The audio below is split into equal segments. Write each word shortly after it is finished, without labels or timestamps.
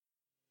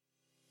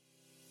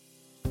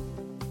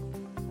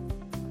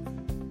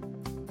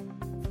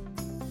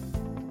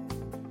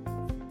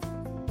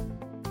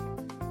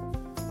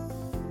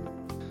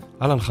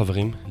אהלן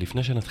חברים,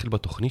 לפני שנתחיל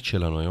בתוכנית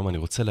שלנו היום, אני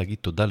רוצה להגיד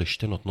תודה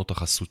לשתי נותנות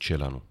החסות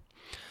שלנו.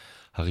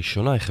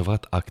 הראשונה היא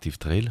חברת אקטיב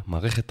טרייל,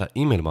 מערכת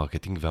האימייל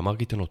מרקטינג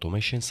והמרקטינג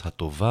אוטומיישנס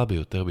הטובה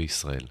ביותר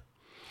בישראל.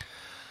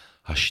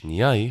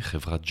 השנייה היא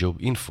חברת ג'וב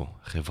אינפו,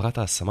 חברת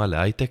ההשמה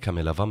להייטק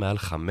המלווה מעל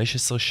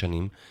 15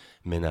 שנים,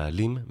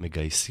 מנהלים,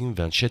 מגייסים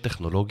ואנשי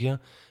טכנולוגיה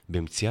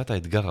במציאת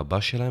האתגר הבא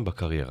שלהם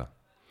בקריירה.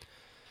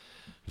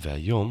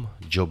 והיום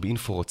ג'וב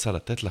אינפו רוצה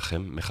לתת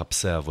לכם,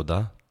 מחפשי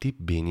העבודה, טיפ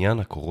בעניין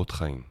הקורות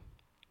חיים.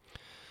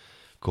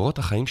 קורות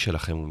החיים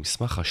שלכם הוא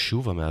מסמך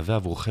חשוב המהווה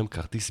עבורכם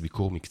כרטיס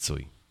ביקור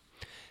מקצועי.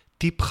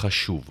 טיפ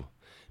חשוב,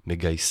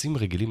 מגייסים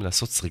רגילים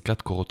לעשות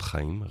סריקת קורות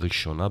חיים,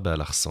 ראשונה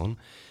באלכסון,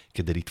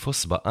 כדי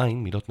לתפוס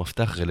בעין מילות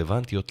מפתח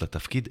רלוונטיות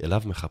לתפקיד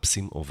אליו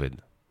מחפשים עובד.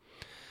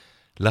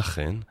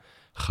 לכן,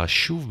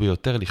 חשוב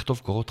ביותר לכתוב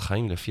קורות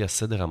חיים לפי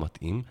הסדר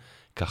המתאים,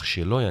 כך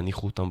שלא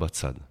יניחו אותם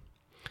בצד.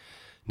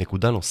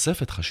 נקודה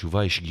נוספת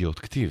חשובה היא שגיאות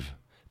כתיב.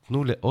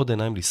 תנו לעוד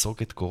עיניים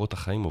לסרוק את קורות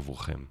החיים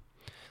עבורכם.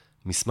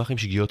 מסמך עם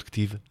שגיאות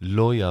כתיב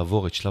לא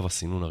יעבור את שלב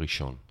הסינון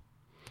הראשון.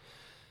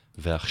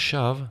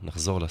 ועכשיו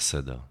נחזור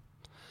לסדר.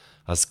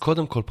 אז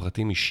קודם כל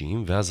פרטים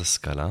אישיים ואז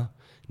השכלה,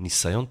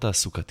 ניסיון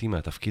תעסוקתי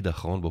מהתפקיד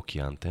האחרון בו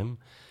כיהנתם,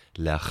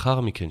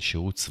 לאחר מכן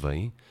שירות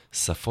צבאי,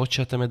 שפות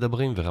שאתם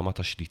מדברים ורמת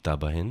השליטה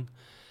בהן,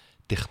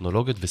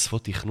 טכנולוגיות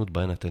ושפות תכנות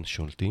בהן אתם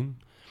שולטים,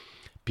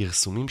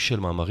 פרסומים של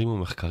מאמרים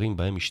ומחקרים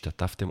בהם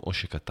השתתפתם או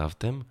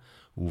שכתבתם,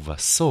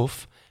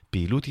 ובסוף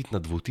פעילות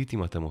התנדבותית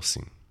אם אתם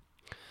עושים.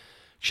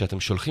 כשאתם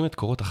שולחים את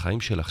קורות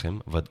החיים שלכם,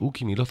 ודאו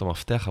כי מילות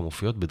המפתח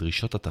המופיעות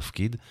בדרישות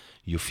התפקיד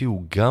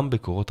יופיעו גם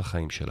בקורות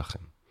החיים שלכם.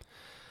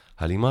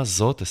 הלימה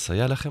זאת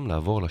תסייע לכם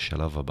לעבור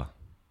לשלב הבא.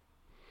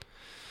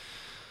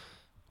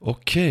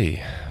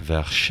 אוקיי,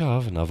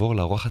 ועכשיו נעבור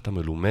לאורחת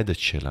המלומדת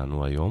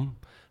שלנו היום,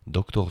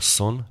 דוקטור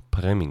סון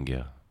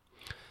פרמינגר.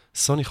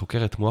 סון היא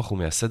חוקרת מוח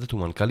ומייסדת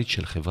ומנכ"לית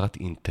של חברת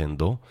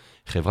אינטנדו,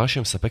 חברה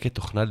שמספקת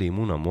תוכנה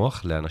לאימון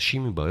המוח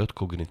לאנשים עם בעיות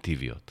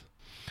קוגניטיביות.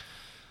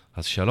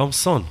 אז שלום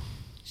סון.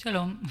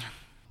 שלום.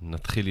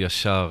 נתחיל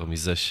ישר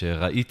מזה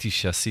שראיתי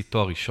שעשית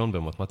תואר ראשון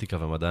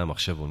במתמטיקה ומדעי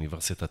המחשב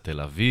באוניברסיטת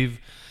תל אביב,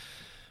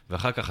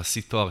 ואחר כך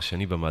עשית תואר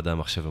שני במדעי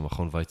המחשב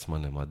במכון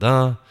ויצמן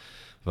למדע,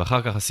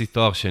 ואחר כך עשית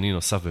תואר שני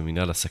נוסף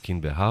במנהל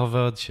עסקים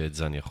בהרווארד, שאת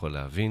זה אני יכול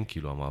להבין,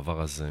 כאילו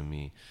המעבר הזה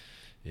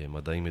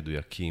ממדעים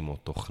מדויקים או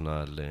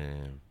תוכנה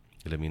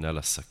למנהל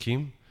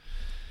עסקים.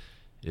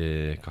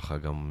 ככה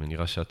גם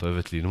נראה שאת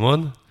אוהבת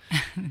ללמוד.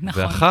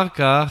 נכון. ואחר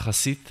כך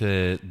עשית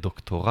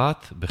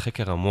דוקטורט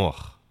בחקר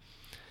המוח.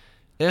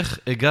 איך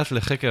הגעת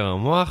לחקר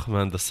המוח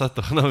מהנדסת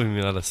תוכנה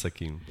במנהל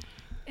עסקים?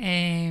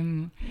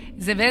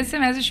 זה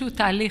בעצם איזשהו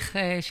תהליך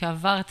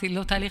שעברתי,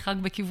 לא תהליך רק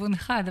בכיוון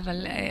אחד,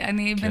 אבל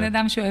אני בן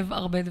אדם שאוהב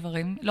הרבה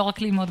דברים, לא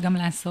רק ללמוד, גם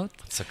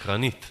לעשות.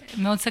 סקרנית.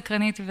 מאוד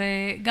סקרנית,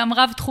 וגם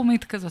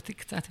רב-תחומית כזאת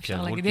קצת,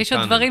 אפשר להגיד. יש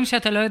עוד דברים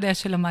שאתה לא יודע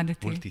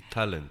שלמדתי.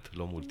 מולטי-טלנט,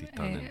 לא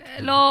מולטי-טלנט.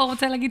 לא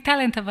רוצה להגיד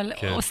טלנט, אבל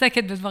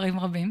עוסקת בדברים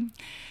רבים.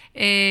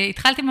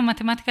 התחלתי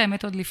במתמטיקה,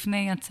 האמת עוד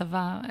לפני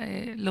הצבא,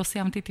 לא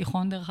סיימתי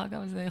תיכון דרך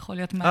אגב, זה יכול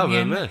להיות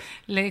מעניין. באמת?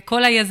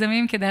 לכל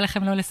היזמים כדאי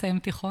לכם לא לסיים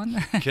תיכון.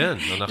 כן.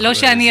 לא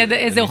שאני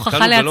איזה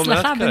הוכחה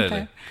להצלחה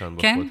בינתיים. כאן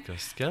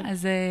בפודקאסט, כן?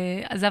 אז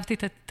עזבתי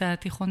את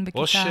התיכון בכתה.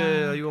 או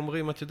שהיו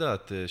אומרים, את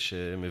יודעת,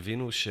 שהם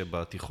הבינו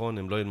שבתיכון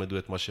הם לא ילמדו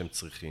את מה שהם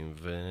צריכים,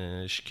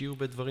 והשקיעו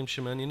בדברים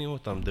שמעניינים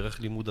אותם, דרך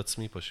לימוד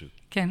עצמי פשוט.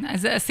 כן,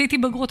 אז עשיתי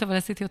בגרות, אבל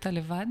עשיתי אותה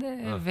לבד,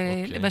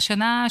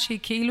 ובשנה שהיא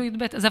כאילו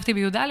י"ב, עזבתי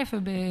בי"א,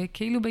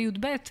 וכאילו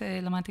בי"ב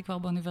למדתי כבר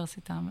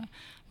באוניברסיטה,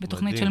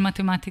 בתכנית של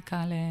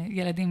מתמטיקה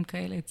לילדים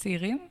כאלה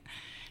צעירים,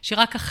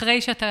 שרק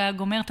אחרי שאתה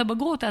גומר את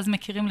הבגרות, אז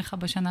מכירים לך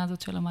בשנה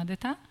הזאת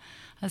שלמדת.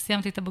 אז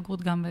סיימתי את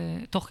הבגרות גם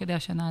תוך כדי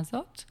השנה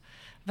הזאת,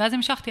 ואז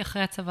המשכתי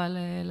אחרי הצבא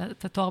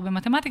את התואר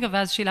במתמטיקה,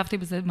 ואז שילבתי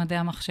בזה מדעי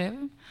המחשב,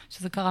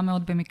 שזה קרה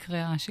מאוד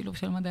במקרה השילוב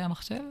של מדעי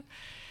המחשב.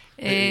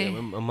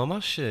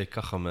 ממש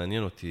ככה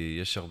מעניין אותי,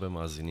 יש הרבה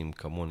מאזינים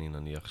כמוני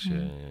נניח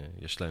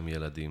שיש להם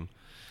ילדים,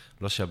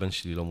 לא שהבן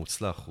שלי לא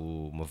מוצלח,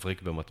 הוא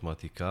מבריק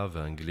במתמטיקה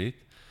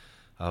ואנגלית,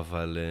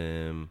 אבל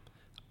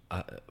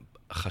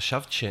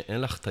חשבת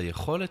שאין לך את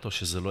היכולת, או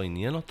שזה לא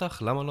עניין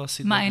אותך? למה לא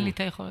עשית? מה אין לי את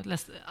היכולת?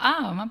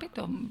 מה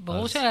פתאום?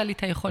 ברור שהיה לי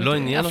את היכולת. לא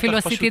עניין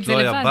אותך פשוט? לא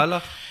היה בא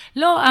לך?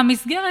 לא,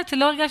 המסגרת,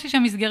 לא הרגשתי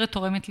שהמסגרת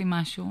תורמת לי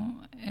משהו.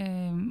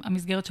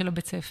 המסגרת של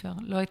הבית ספר.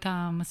 לא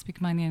הייתה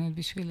מספיק מעניינת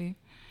בשבילי.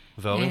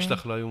 וההורים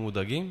שלך לא היו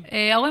מודאגים?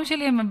 ההורים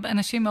שלי הם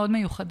אנשים מאוד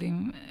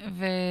מיוחדים,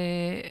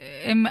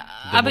 והם,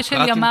 אבא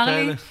שלי אמר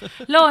לי,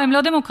 לא, הם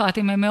לא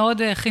דמוקרטים, הם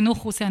מאוד חינוך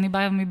רוסי, אני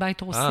באה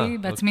מבית רוסי,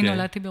 בעצמי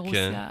נולדתי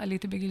ברוסיה,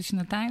 עליתי בגיל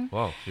 2.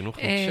 וואו, חינוך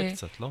נוקשה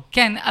קצת, לא?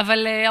 כן,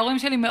 אבל ההורים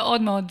שלי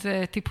מאוד מאוד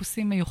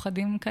טיפוסים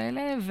מיוחדים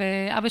כאלה,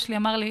 ואבא שלי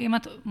אמר לי, אם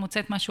את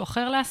מוצאת משהו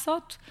אחר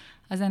לעשות,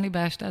 אז אין לי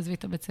בעיה שתעזבי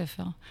את הבית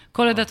ספר.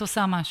 כל עוד את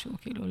עושה משהו,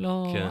 כאילו,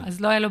 לא,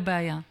 אז לא היה לו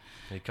בעיה.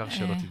 העיקר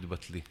שלא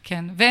תתבטלי.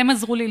 כן, והם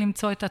עזרו לי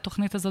למצוא את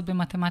התוכנית הזאת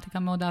במתמטיקה,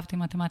 מאוד אהבתי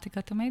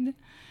מתמטיקה תמיד.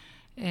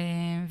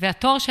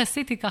 והתואר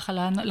שעשיתי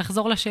ככה,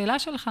 לחזור לשאלה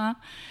שלך,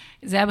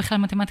 זה היה בכלל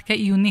מתמטיקה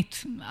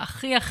עיונית.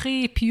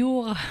 הכי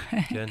פיור.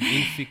 כן,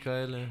 אינפי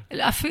כאלה.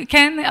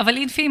 כן, אבל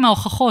אינפי עם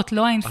ההוכחות,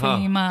 לא האינפי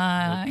עם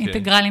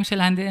האינטגרלים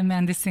של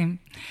המהנדסים.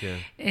 כן.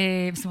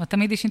 זאת אומרת,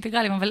 תמיד יש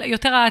אינטגרלים, אבל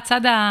יותר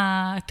הצד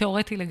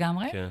התיאורטי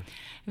לגמרי. כן.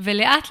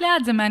 ולאט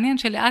לאט, זה מעניין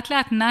שלאט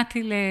לאט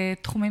נעתי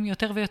לתחומים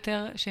יותר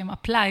ויותר שהם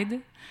applied,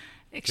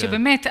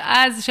 כשבאמת,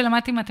 אז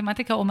שלמדתי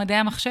מתמטיקה או מדעי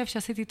המחשב,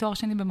 שעשיתי תואר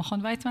שני במכון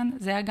ויצמן,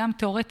 זה היה גם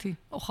תיאורטי,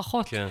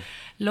 הוכחות,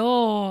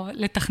 לא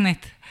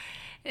לתכנת.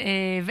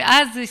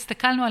 ואז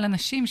הסתכלנו על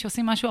אנשים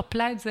שעושים משהו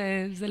applied,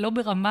 זה לא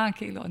ברמה,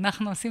 כאילו,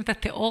 אנחנו עושים את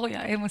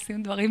התיאוריה, הם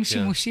עושים דברים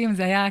שימושיים,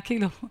 זה היה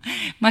כאילו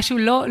משהו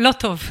לא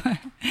טוב.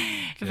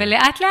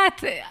 ולאט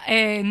לאט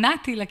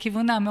נעתי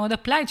לכיוון המאוד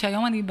applied,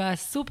 שהיום אני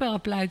בסופר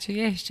applied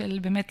שיש, של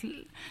באמת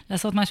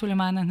לעשות משהו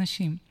למען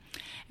אנשים.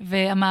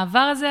 והמעבר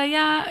הזה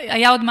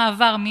היה עוד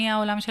מעבר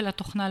מהעולם של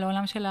התוכנה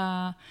לעולם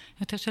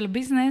יותר של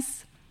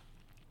הביזנס.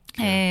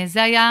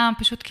 זה היה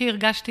פשוט כי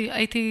הרגשתי,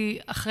 הייתי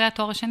אחרי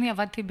התואר השני,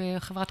 עבדתי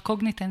בחברת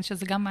קוגניטנס,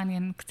 שזה גם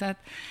מעניין קצת,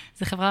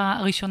 זו חברה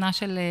הראשונה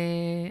של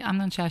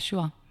אמנון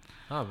שעשוע.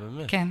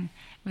 באמת? כן.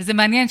 וזה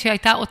מעניין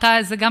שהייתה אותה,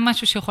 זה גם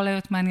משהו שיכול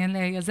להיות מעניין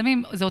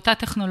ליזמים, זו אותה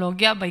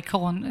טכנולוגיה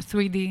בעיקרון,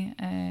 3D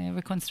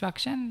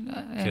reconstruction,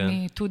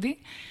 מ-2D,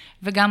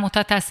 וגם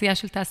אותה תעשייה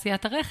של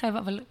תעשיית הרכב,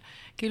 אבל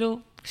כאילו,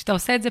 כשאתה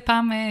עושה את זה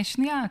פעם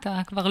שנייה,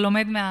 אתה כבר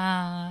לומד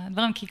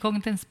מהדברים, כי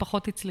קוגניטנס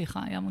פחות הצליחה,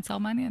 היה מוצר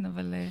מעניין,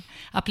 אבל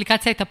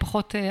האפליקציה הייתה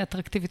פחות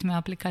אטרקטיבית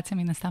מהאפליקציה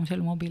מן הסתם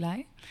של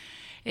מובילאיי.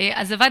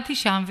 אז עבדתי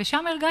שם,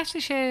 ושם הרגשתי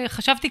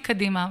שחשבתי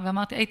קדימה,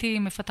 ואמרתי, הייתי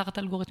מפתחת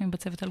אלגוריתמים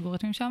בצוות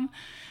אלגוריתמים שם,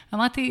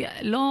 אמרתי,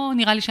 לא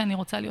נראה לי שאני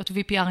רוצה להיות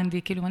VP R&D,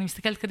 כאילו, אני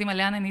מסתכלת קדימה,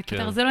 לאן אני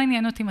אתפתח, זה לא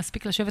עניין אותי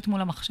מספיק לשבת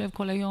מול המחשב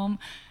כל היום,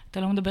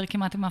 אתה לא מדבר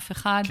כמעט עם אף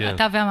אחד,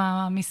 אתה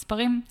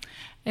והמספרים,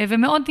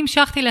 ומאוד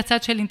נמשכתי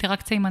לצד של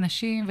אינטראקציה עם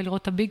אנשים,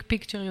 ולראות את הביג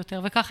פיקצ'ר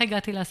יותר, וכך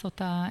הגעתי לעשות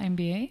את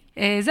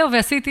ה-MBA. זהו,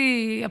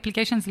 ועשיתי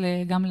אפליקיישנס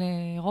גם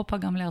לאירופה,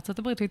 גם לארצות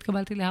הברית,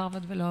 והתקבלתי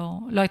להרווארד,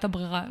 ולא הייתה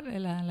ברירה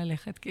אלא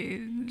ללכת, כי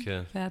זו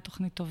הייתה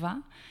תוכנית טובה.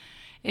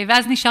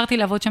 ואז נשארתי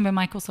לעבוד שם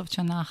במייקרוסופט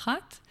שנה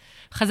אחת.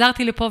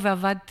 חזרתי לפה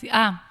ועבדתי,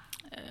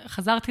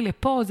 חזרתי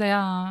לפה, זה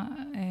היה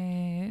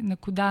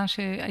נקודה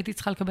שהייתי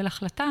צריכה לקבל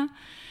החלטה,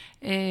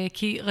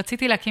 כי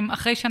רציתי להקים,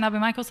 אחרי שנה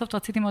במייקרוסופט,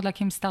 רציתי מאוד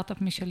להקים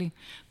סטארטאפ משלי.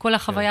 כל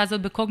החוויה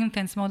הזאת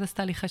בקוגניטנס מאוד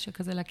עשתה לי חשק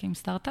כזה להקים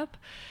סטארטאפ.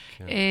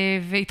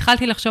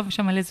 והתחלתי לחשוב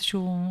שם על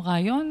איזשהו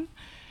רעיון,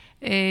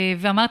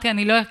 ואמרתי,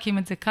 אני לא אקים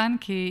את זה כאן,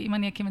 כי אם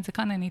אני אקים את זה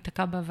כאן, אני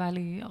אתקע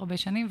בוואלי הרבה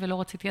שנים,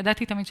 ולא רציתי,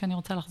 ידעתי תמיד שאני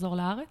רוצה לחזור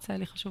לארץ, היה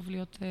לי חשוב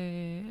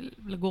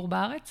לגור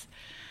בארץ.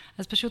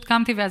 אז פשוט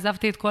קמתי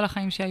ועזבתי את כל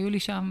החיים שהיו לי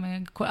שם,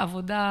 כל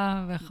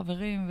עבודה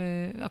וחברים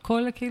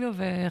והכל כאילו,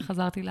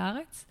 וחזרתי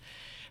לארץ.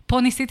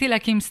 פה ניסיתי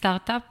להקים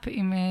סטארטאפ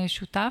עם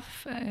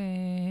שותף,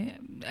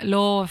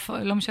 לא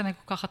משנה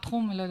כל כך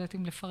התחום, לא יודעת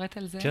אם לפרט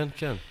על זה. כן,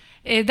 כן.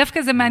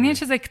 דווקא זה מעניין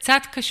שזה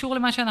קצת קשור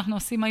למה שאנחנו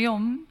עושים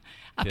היום,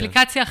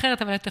 אפליקציה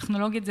אחרת, אבל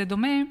הטכנולוגית זה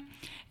דומה.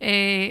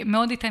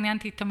 מאוד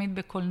התעניינתי תמיד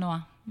בקולנוע,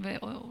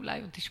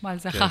 ואולי עוד תשמע על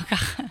זה אחר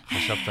כך.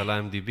 חשבת על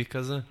ה-MDB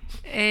כזה?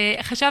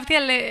 חשבתי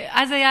על,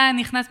 אז היה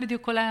נכנס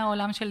בדיוק כל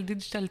העולם של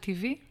דיג'יטל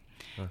TV,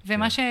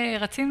 ומה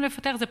שרצינו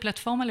לפתח זה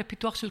פלטפורמה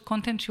לפיתוח של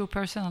content שהוא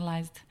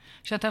personalized.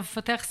 שאתה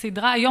מפתח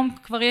סדרה, היום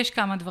כבר יש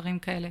כמה דברים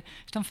כאלה,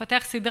 שאתה מפתח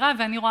סדרה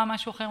ואני רואה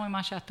משהו אחר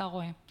ממה שאתה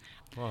רואה.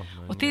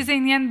 אותי זה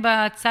עניין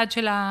בצד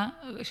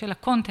של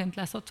הקונטנט,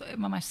 לעשות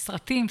ממש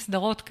סרטים,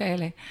 סדרות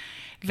כאלה.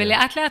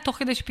 ולאט לאט, תוך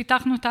כדי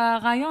שפיתחנו את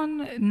הרעיון,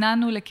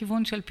 נענו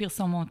לכיוון של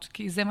פרסומות,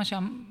 כי זה מה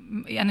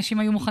שאנשים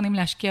היו מוכנים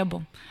להשקיע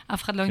בו.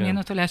 אף אחד לא עניין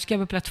אותו להשקיע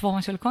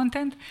בפלטפורמה של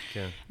קונטנט.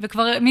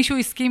 וכבר מישהו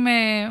הסכים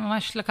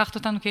ממש לקחת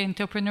אותנו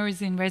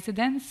כ-entrepreneurs in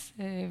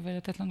residence,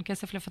 ולתת לנו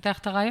כסף לפתח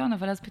את הרעיון,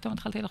 אבל אז פתאום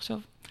התחלתי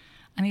לחשוב,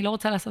 אני לא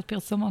רוצה לעשות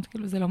פרסומות,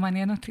 כאילו זה לא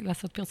מעניין אותי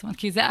לעשות פרסומות,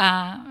 כי זה,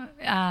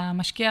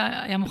 המשקיע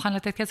היה מוכן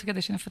לתת כסף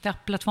כדי שנפתח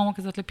פלטפורמה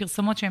כזאת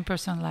לפרסומות שהן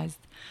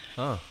personalized.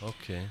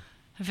 אוקיי.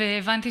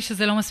 והבנתי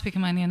שזה לא מספיק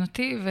מעניין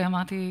אותי,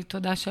 ואמרתי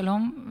תודה,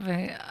 שלום,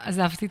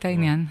 ועזבתי את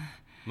העניין.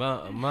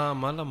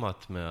 מה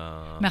למדת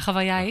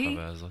מהחוויה ההיא?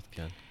 מהחוויה הזאת,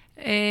 כן.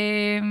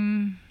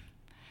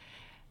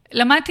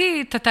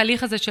 למדתי את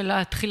התהליך הזה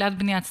של תחילת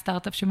בניית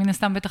סטארטאפ, שמן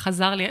הסתם בטח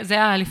עזר לי, זה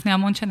היה לפני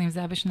המון שנים, זה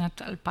היה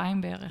בשנת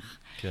 2000 בערך.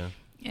 כן.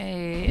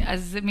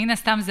 אז מן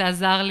הסתם זה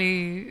עזר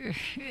לי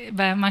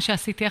במה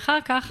שעשיתי אחר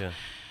כך, כן.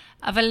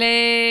 אבל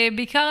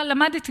בעיקר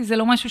למדתי, זה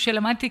לא משהו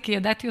שלמדתי כי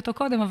ידעתי אותו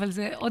קודם, אבל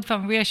זה עוד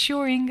פעם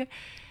reassuring,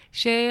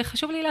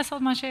 שחשוב לי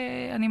לעשות מה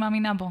שאני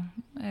מאמינה בו.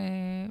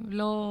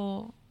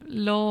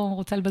 לא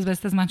רוצה לבזבז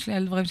את הזמן שלי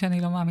על דברים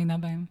שאני לא מאמינה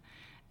בהם.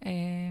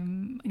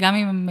 גם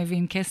אם הם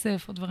מביאים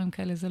כסף או דברים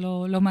כאלה, זה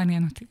לא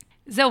מעניין אותי.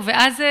 זהו,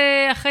 ואז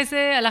אחרי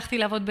זה הלכתי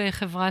לעבוד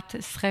בחברת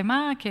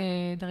סכמה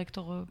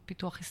כדירקטור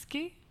פיתוח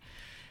עסקי,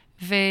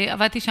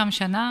 ועבדתי שם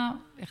שנה,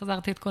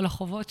 החזרתי את כל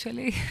החובות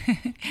שלי.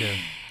 כן.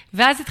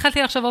 ואז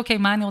התחלתי לחשוב, אוקיי,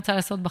 מה אני רוצה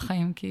לעשות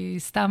בחיים? כי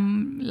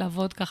סתם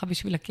לעבוד ככה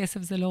בשביל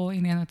הכסף, זה לא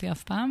עניין אותי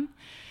אף פעם.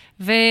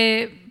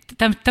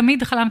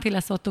 ותמיד חלמתי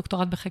לעשות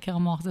דוקטורט בחקר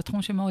המוח, זה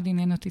תחום שמאוד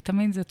עניין אותי,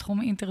 תמיד זה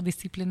תחום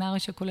אינטרדיסציפלינרי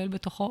שכולל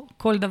בתוכו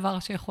כל דבר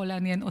שיכול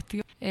לעניין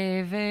אותי.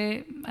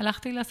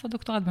 והלכתי לעשות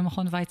דוקטורט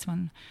במכון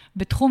ויצמן,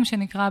 בתחום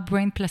שנקרא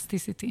brain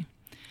plasticity,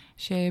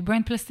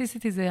 ש-brain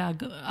plasticity זה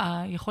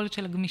היכולת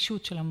של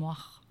הגמישות של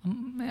המוח,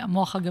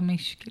 המוח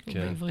הגמיש,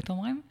 כאילו בעברית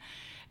אומרים.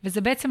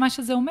 וזה בעצם מה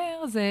שזה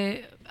אומר, זה,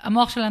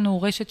 המוח שלנו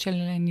הוא רשת של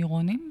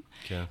ניורונים,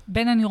 כן.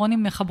 בין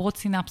הניורונים מחברות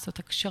סינפסות,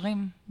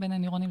 הקשרים בין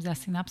הניורונים זה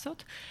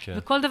הסינפסות, כן.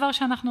 וכל דבר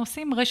שאנחנו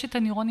עושים, רשת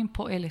הניורונים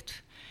פועלת.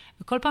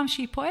 וכל פעם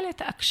שהיא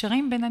פועלת,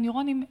 הקשרים בין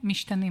הניורונים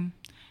משתנים.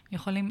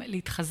 יכולים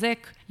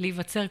להתחזק,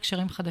 להיווצר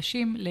קשרים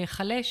חדשים,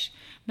 להיחלש.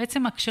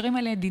 בעצם הקשרים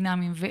האלה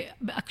דינמיים,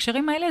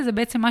 והקשרים האלה זה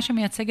בעצם מה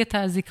שמייצג את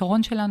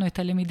הזיכרון שלנו, את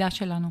הלמידה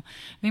שלנו.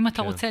 ואם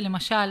אתה רוצה,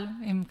 למשל,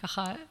 אם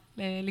ככה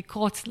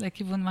לקרוץ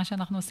לכיוון מה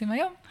שאנחנו עושים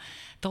היום,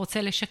 אתה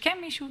רוצה לשקם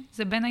מישהו,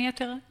 זה בין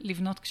היתר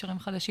לבנות קשרים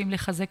חדשים,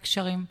 לחזק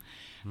קשרים.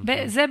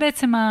 זה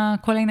בעצם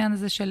כל העניין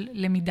הזה של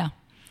למידה.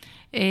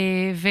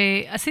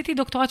 ועשיתי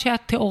דוקטורט שהיה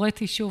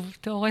תיאורטי, שוב,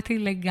 תיאורטי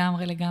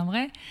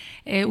לגמרי.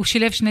 הוא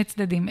שילב שני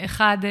צדדים.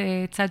 אחד,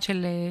 צד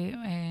של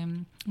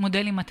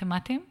מודלים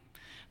מתמטיים,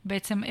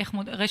 בעצם איך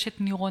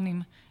רשת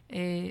ניורונים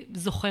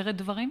זוכרת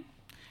דברים,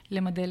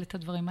 למדל את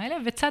הדברים האלה,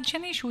 וצד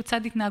שני שהוא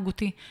צד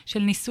התנהגותי של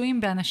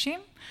ניסויים באנשים.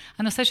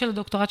 הנושא של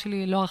הדוקטורט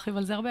שלי, לא ארחיב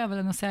על זה הרבה, אבל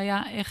הנושא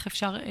היה איך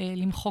אפשר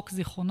למחוק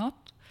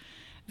זיכרונות,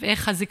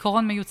 ואיך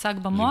הזיכרון מיוצג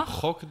במוח.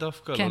 למחוק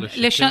דווקא, כן, לא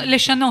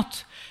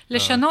לשקם?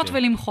 לשנות okay.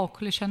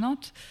 ולמחוק,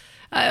 לשנות.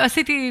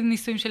 עשיתי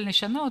ניסויים של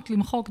לשנות,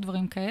 למחוק,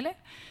 דברים כאלה.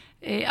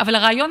 אבל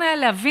הרעיון היה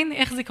להבין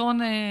איך זיכרון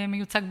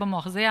מיוצג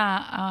במוח, זה היה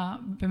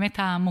באמת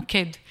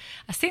המוקד.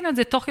 עשינו את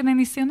זה תוך כדי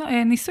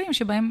ניסויים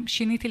שבהם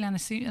שיניתי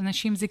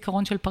לאנשים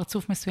זיכרון של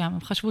פרצוף מסוים.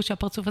 הם חשבו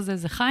שהפרצוף הזה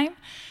זה חיים,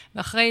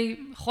 ואחרי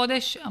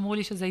חודש אמרו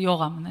לי שזה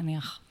יורם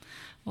נניח,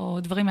 או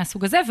דברים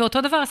מהסוג הזה,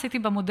 ואותו דבר עשיתי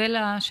במודל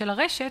של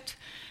הרשת,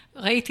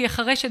 ראיתי איך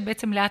הרשת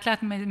בעצם לאט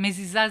לאט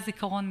מזיזה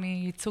זיכרון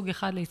מייצוג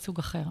אחד לייצוג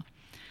אחר.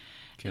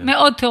 כן.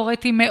 מאוד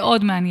תיאורטי,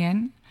 מאוד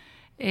מעניין.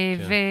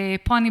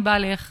 ופה אני באה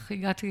לאיך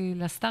הגעתי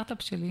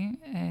לסטארטאפ שלי,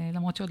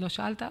 למרות שעוד לא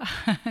שאלת.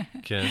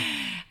 כן.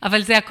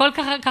 אבל זה הכל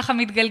ככה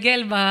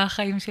מתגלגל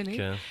בחיים שלי.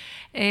 כן.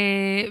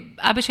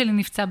 אבא שלי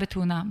נפצע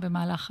בתאונה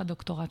במהלך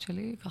הדוקטורט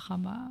שלי, ככה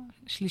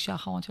בשליש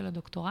האחרון של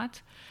הדוקטורט,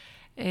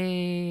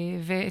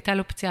 והייתה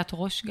לו פציעת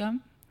ראש גם,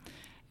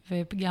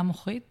 ופגיעה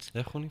מוחית.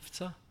 איך הוא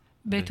נפצע?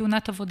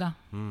 בתאונת עבודה.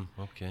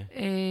 אוקיי.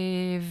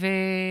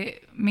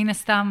 ומן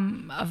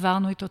הסתם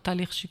עברנו איתו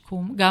תהליך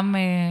שיקום,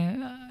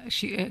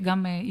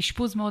 גם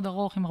אשפוז מאוד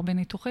ארוך עם הרבה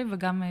ניתוחים,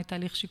 וגם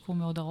תהליך שיקום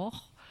מאוד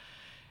ארוך,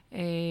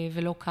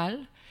 ולא קל.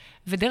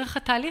 ודרך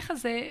התהליך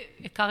הזה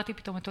הכרתי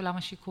פתאום את עולם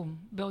השיקום.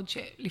 בעוד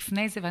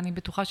שלפני זה, ואני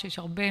בטוחה שיש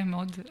הרבה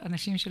מאוד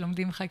אנשים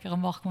שלומדים בחקר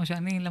המוח, כמו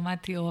שאני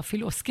למדתי, או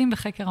אפילו עוסקים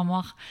בחקר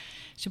המוח,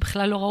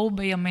 שבכלל לא ראו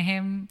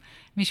בימיהם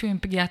מישהו עם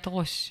פגיעת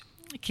ראש.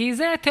 כי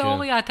זה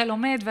תיאוריה, אתה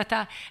לומד,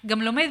 ואתה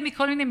גם לומד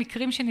מכל מיני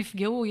מקרים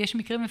שנפגעו, יש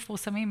מקרים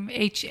מפורסמים,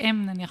 HM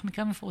נניח,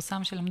 מקרה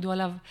מפורסם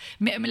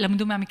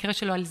למדו מהמקרה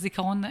שלו על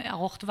זיכרון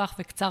ארוך טווח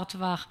וקצר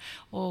טווח,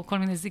 או כל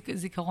מיני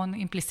זיכרון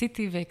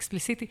אימפליסיטי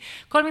ואקספליסיטי,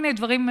 כל מיני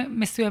דברים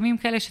מסוימים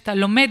כאלה שאתה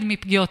לומד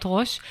מפגיעות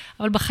ראש,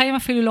 אבל בחיים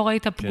אפילו לא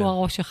ראית פגוע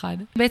ראש אחד.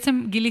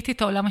 בעצם גיליתי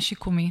את העולם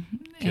השיקומי,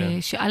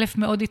 שא'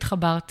 מאוד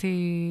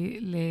התחברתי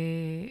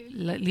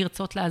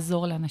לרצות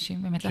לעזור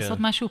לאנשים, באמת לעשות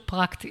משהו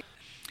פרקטי.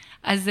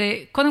 אז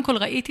קודם כל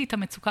ראיתי את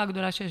המצוקה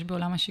הגדולה שיש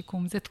בעולם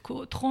השיקום. זה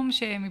תחום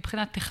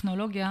שמבחינת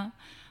טכנולוגיה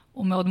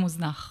הוא מאוד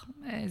מוזנח.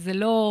 זה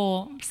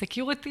לא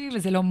סקיוריטי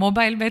וזה לא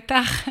מובייל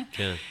בטח.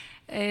 כן.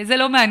 זה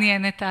לא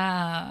מעניין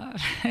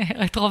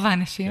את רוב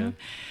האנשים. כן.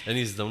 אין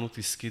הזדמנות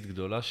עסקית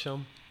גדולה שם?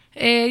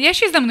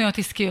 יש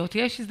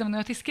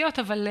הזדמנויות עסקיות,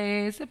 אבל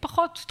זה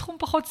תחום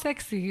פחות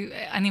סקסי.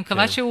 אני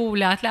מקווה שהוא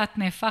לאט לאט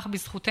נהפך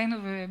בזכותנו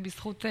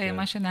ובזכות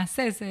מה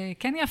שנעשה, זה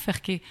כן יהפך,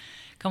 כי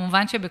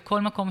כמובן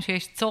שבכל מקום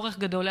שיש צורך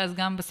גדול, אז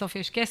גם בסוף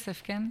יש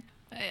כסף, כן?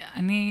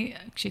 אני,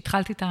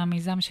 כשהתחלתי את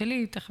המיזם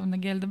שלי, תכף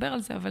נגיע לדבר על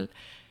זה, אבל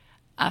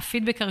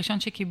הפידבק הראשון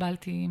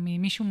שקיבלתי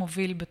ממישהו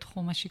מוביל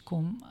בתחום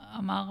השיקום,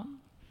 אמר,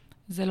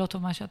 זה לא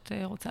טוב מה שאת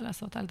רוצה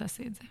לעשות, אל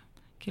תעשי את זה.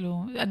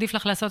 כאילו, עדיף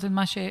לך לעשות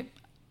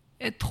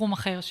את תחום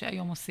אחר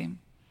שהיום עושים.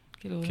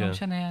 כאילו, לא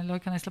משנה, לא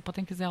אכנס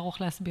לפרטים, כי זה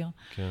ארוך להסביר.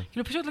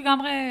 כאילו, פשוט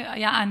לגמרי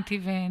היה אנטי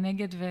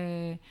ונגד,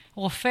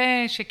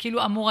 ורופא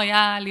שכאילו אמור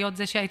היה להיות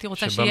זה שהייתי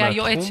רוצה שיהיה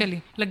היועץ שלי.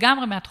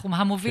 לגמרי מהתחום,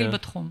 המוביל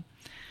בתחום.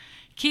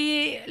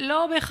 כי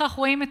לא בהכרח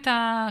רואים את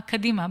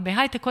הקדימה.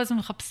 בהייטק כל הזמן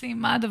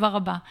מחפשים מה הדבר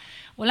הבא.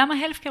 עולם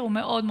ההלפקר הוא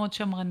מאוד מאוד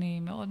שמרני,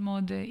 מאוד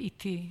מאוד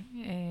איטי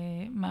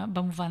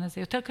במובן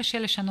הזה. יותר קשה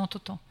לשנות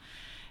אותו.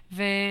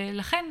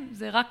 ולכן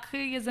זה רק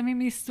יזמים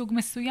מסוג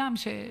מסוים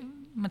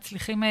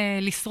שמצליחים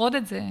לשרוד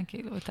את זה,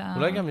 כאילו את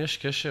אולי גם יש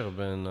קשר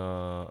בין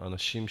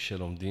האנשים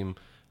שלומדים,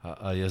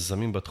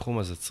 היזמים בתחום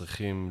הזה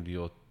צריכים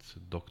להיות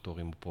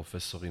דוקטורים או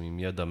פרופסורים עם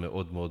ידע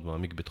מאוד מאוד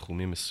מעמיק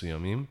בתחומים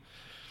מסוימים,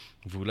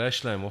 ואולי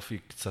יש להם אופי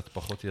קצת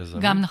פחות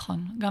יזמי.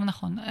 גם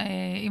נכון.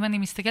 אם אני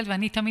מסתכלת,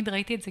 ואני תמיד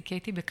ראיתי את זה כי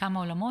הייתי בכמה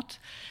עולמות,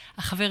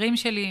 החברים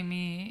שלי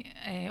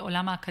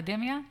מעולם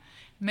האקדמיה,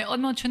 מאוד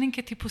מאוד שונים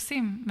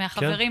כטיפוסים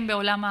מהחברים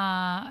בעולם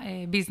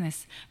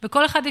הביזנס.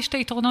 וכל אחד יש את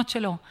היתרונות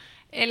שלו.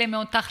 אלה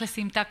מאוד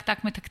תכלסים,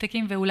 טק-טק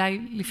מתקתקים, ואולי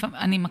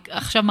אני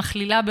עכשיו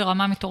מכלילה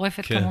ברמה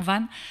מטורפת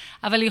כמובן,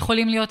 אבל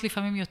יכולים להיות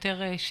לפעמים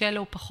יותר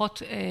שלו,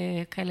 פחות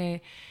כאלה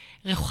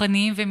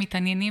רוחניים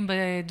ומתעניינים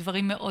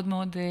בדברים מאוד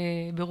מאוד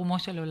ברומו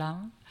של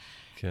עולם.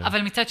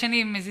 אבל מצד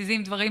שני,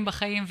 מזיזים דברים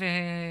בחיים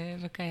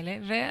וכאלה,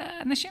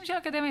 ואנשים של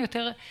האקדמיה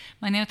יותר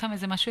מעניין אותם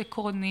איזה משהו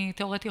עקרוני,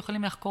 תיאורטי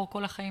יכולים לחקור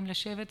כל החיים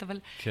לשבת, אבל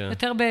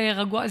יותר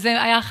ברגוע,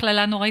 זה היה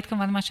הכללה נוראית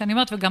כמובן מה שאני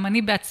אומרת, וגם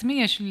אני בעצמי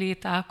יש לי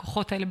את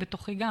הכוחות האלה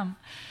בתוכי גם.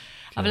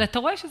 אבל אתה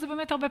רואה שזה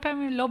באמת הרבה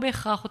פעמים לא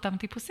בהכרח אותם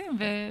טיפוסים,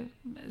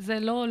 וזה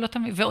לא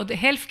תמיד, ועוד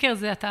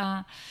healthcare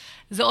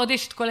זה עוד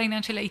יש את כל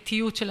העניין של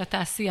האיטיות של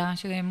התעשייה,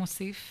 שזה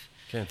מוסיף.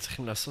 כן,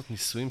 צריכים לעשות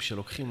ניסויים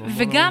שלוקחים המון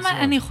וגם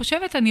אני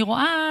חושבת, אני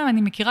רואה,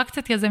 אני מכירה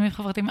קצת יזמים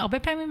חברתיים, הרבה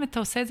פעמים אתה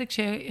עושה את זה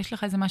כשיש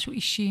לך איזה משהו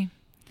אישי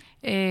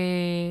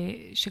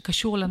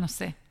שקשור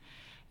לנושא.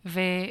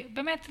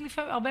 ובאמת,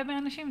 הרבה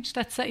מהאנשים,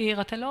 כשאתה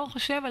צעיר, אתה לא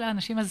חושב על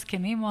האנשים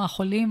הזקנים או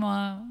החולים, או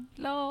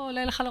לא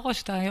עולה לך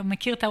לראש, אתה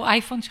מכיר את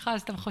האייפון שלך,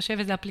 אז אתה חושב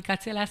איזו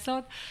אפליקציה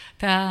לעשות.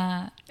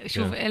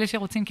 שוב, אלה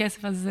שרוצים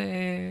כסף, אז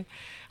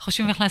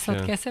חושבים איך לעשות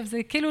כסף,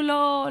 זה כאילו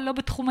לא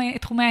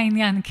בתחומי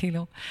העניין,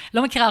 כאילו.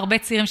 לא מכירה הרבה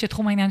צעירים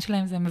שתחום העניין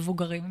שלהם זה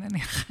מבוגרים,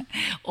 נניח,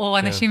 או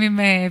אנשים עם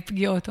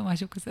פגיעות או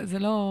משהו כזה, זה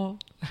לא...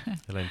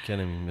 אלא אם כן,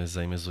 הם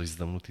מזהים איזו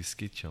הזדמנות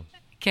עסקית שם.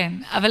 כן,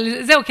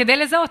 אבל זהו, כדי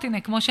לזהות,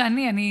 הנה, כמו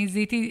אני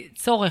זיהיתי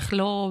צורך,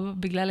 לא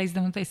בגלל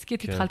ההזדמנות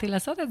העסקית, התחלתי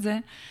לעשות את זה,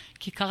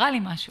 כי קרה לי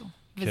משהו,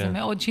 וזה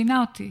מאוד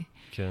שינה אותי.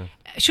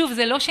 שוב,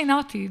 זה לא שינה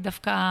אותי,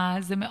 דווקא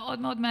זה מאוד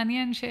מאוד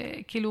מעניין,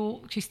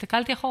 שכאילו,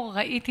 כשהסתכלתי אחורה,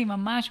 ראיתי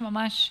ממש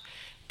ממש,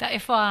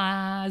 איפה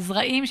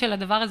הזרעים של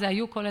הדבר הזה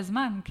היו כל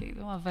הזמן,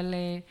 כאילו, אבל...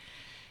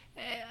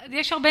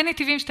 יש הרבה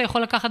נתיבים שאתה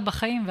יכול לקחת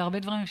בחיים, והרבה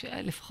דברים,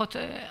 לפחות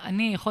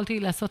אני יכולתי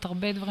לעשות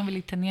הרבה דברים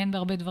ולהתעניין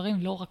בהרבה דברים,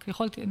 לא רק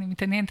יכולתי, אני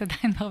מתעניינת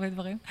עדיין בהרבה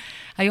דברים.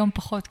 היום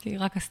פחות, כי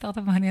רק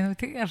הסטארטאפ מעניין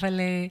אותי, אבל...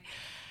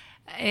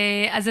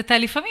 אז אתה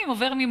לפעמים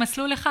עובר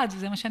ממסלול אחד,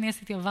 וזה מה שאני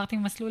עשיתי, עברתי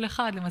ממסלול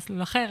אחד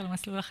למסלול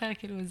אחר,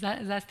 כאילו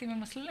זזתי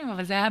ממסלולים,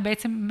 אבל זה היה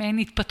בעצם מעין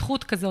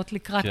התפתחות כזאת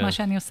לקראת מה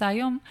שאני עושה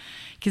היום,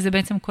 כי זה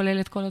בעצם כולל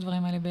את כל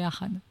הדברים האלה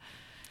ביחד.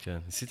 כן,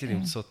 ניסיתי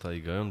למצוא את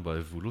ההיגיון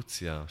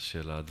באבולוציה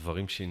של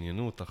הדברים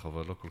שעניינו אותך,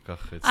 אבל לא כל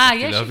כך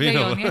הצלחתי להבין.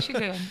 יש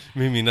היגיון.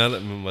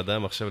 ממדעי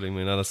המחשב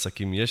למנהל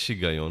עסקים יש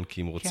היגיון,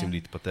 כי אם רוצים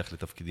להתפתח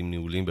לתפקידים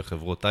ניהוליים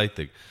בחברות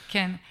הייטק.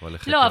 כן.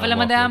 לא, אבל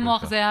למדעי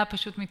המוח זה היה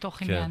פשוט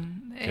מתוך עניין.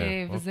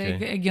 וזה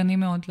הגיוני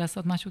מאוד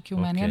לעשות משהו, כי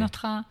הוא מעניין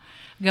אותך.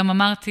 גם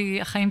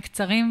אמרתי, החיים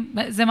קצרים,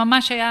 זה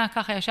ממש היה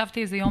ככה,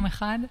 ישבתי איזה יום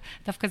אחד,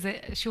 דווקא זה,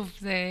 שוב,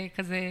 זה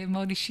כזה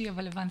מאוד אישי,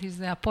 אבל הבנתי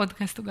שזה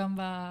הפודקאסט הוא גם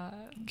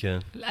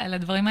על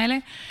הדברים האלה.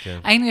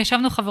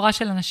 ישבנו חבורה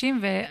של אנשים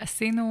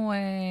ועשינו,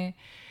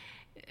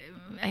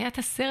 היה את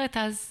הסרט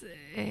אז,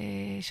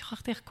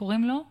 שכחתי איך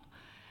קוראים לו,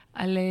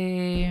 על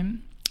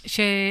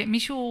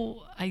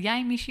שמישהו היה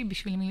עם מישהי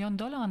בשביל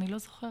 $1,000,000, אני לא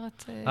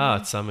זוכרת.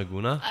 הצעה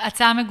מגונה?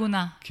 הצעה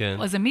מגונה. כן.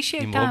 או זה מישהי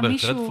הייתה,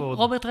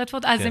 רוברט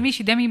רדפורד, זה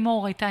מישהי, דמי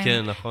מור הייתה.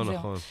 כן, נכון.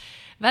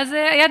 ואז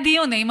היה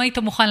דיון, האם היית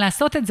מוכן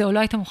לעשות את זה, או לא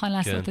היית מוכן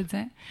לעשות את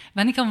זה.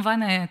 ואני כמובן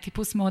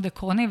טיפוס מאוד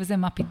עקרוני, וזה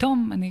מה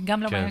פתאום, אני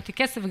גם לא מעניין אותי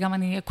כסף, וגם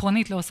אני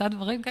עקרונית לא עושה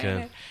דברים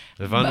כאלה.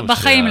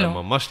 בחיים לא.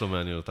 הבנו שממש לא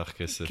מעניין אותך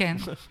כסף. כן.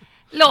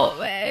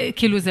 לא,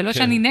 כאילו זה לא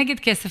שאני נגד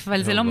כסף,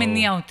 אבל זה לא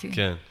מניע אותי.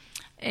 כן.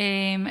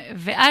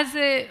 ואז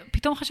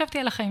פתאום חשבתי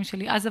על החיים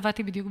שלי, אז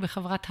עבדתי בדיוק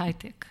בחברת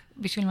הייטק,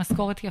 בשביל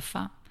משכורת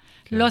יפה.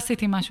 לא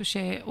עשיתי משהו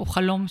שהוא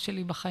חלום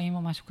שלי בחיים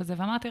או משהו כזה,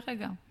 ואמרתי,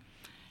 רגע,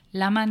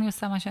 למה אני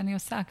עושה מה שאני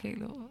עושה,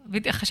 כאילו?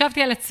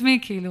 וחשבתי על עצמי,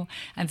 כאילו,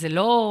 זה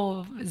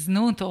לא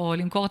זנות או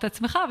למכור את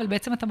עצמך, אבל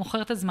בעצם אתה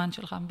מוכר את הזמן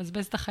שלך,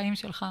 מבזבז את החיים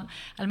שלך,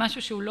 על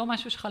משהו שהוא לא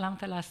משהו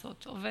שחלמת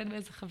לעשות, עובד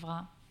באיזה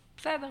חברה,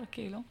 בסדר,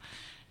 כאילו.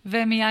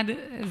 ומיד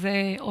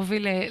זה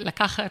הוביל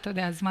לקח, אתה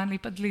יודע, זמן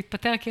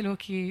להתפטר, כאילו,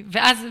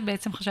 ואז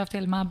בעצם חשבתי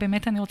על מה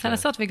באמת אני רוצה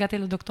לעשות, והגעתי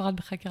לדוקטורט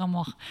בחקר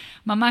המוח.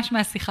 ממש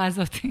מהשיחה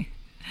הזאת.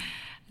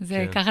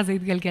 ככה זה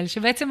התגלגל,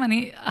 שבעצם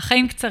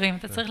החיים קצרים,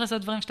 אתה צריך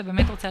לעשות דברים שאתה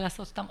באמת רוצה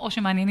לעשות אותם, או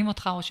שמעניינים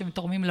אותך, או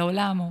שמתורמים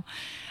לעולם, או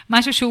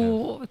משהו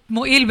שהוא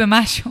מועיל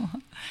במשהו,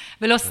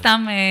 ולא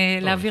סתם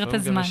להעביר את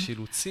הזמן. גם יש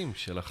אילוצים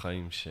של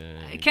החיים,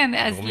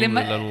 שגורמים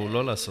לנו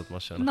לא לעשות מה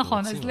שאנחנו רוצים.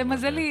 נכון, אז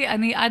למזלי,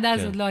 עד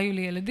אז עוד לא היו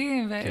לי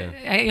ילדים,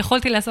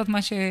 ויכולתי לעשות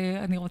מה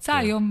שאני רוצה,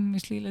 היום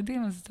יש לי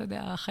ילדים, אז אתה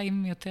יודע,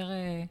 החיים יותר,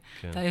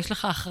 יש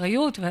לך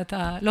אחריות,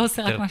 ואתה לא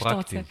עושה רק מה שאתה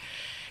רוצה.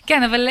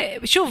 כן, אבל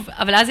שוב,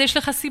 אבל אז יש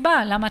לך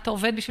סיבה, למה אתה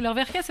עובד בשביל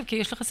להרוויח כסף, כי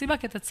יש לך סיבה,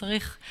 כי אתה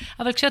צריך,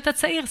 אבל כשאתה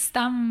צעיר,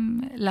 סתם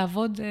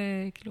לעבוד,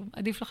 כאילו,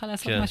 עדיף לך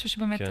לעשות משהו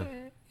שבאמת,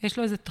 יש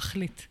לו איזה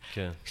תכלית,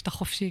 כשאתה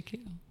חופשי,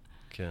 כאילו.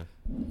 כן.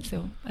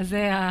 זהו, אז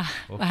זה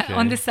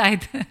on the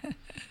side.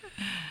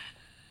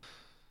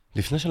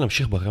 לפני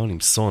שנמשיך ברעיון עם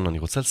סון, אני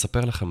רוצה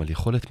לספר לכם על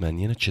יכולת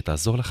מעניינת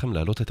שתעזור לכם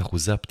להעלות את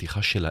אחוזי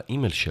הפתיחה של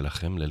האימייל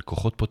שלכם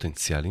ללקוחות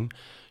פוטנציאליים,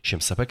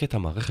 שמספקת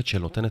המערכת של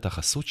נותנת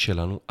החסות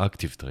שלנו,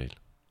 ActiveTrail.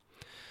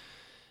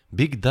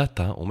 ביג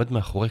דאטה עומד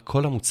מאחורי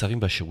כל המוצרים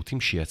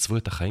והשירותים שיעצבו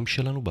את החיים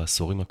שלנו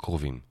בעשורים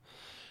הקרובים.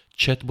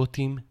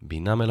 צ'טבוטים,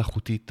 בינה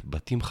מלאכותית,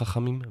 בתים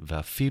חכמים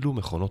ואפילו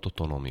מכונות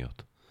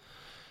אוטונומיות.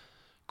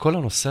 כל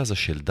הנושא הזה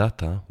של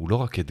דאטה הוא לא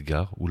רק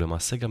אתגר, הוא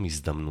למעשה גם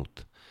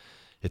הזדמנות.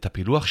 את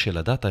הפילוח של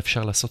הדאטה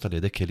אפשר לעשות על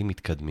ידי כלים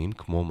מתקדמים,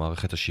 כמו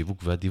מערכת השיווק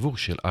והדיוור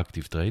של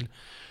אקטיב-טרייל,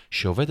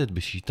 שעובדת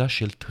בשיטה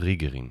של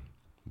טריגרים.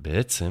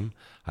 בעצם,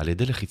 על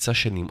ידי לחיצה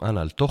של נמען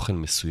על תוכן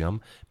מסוים,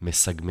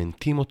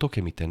 מסגמנטים אותו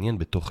כמתעניין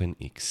בתוכן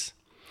X.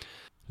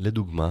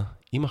 לדוגמה,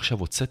 אם עכשיו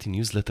הוצאתי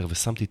ניוזלטר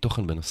ושמתי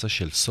תוכן בנושא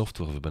של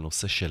סופטוור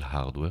ובנושא של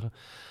הארדוור,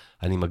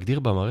 אני מגדיר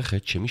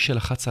במערכת שמי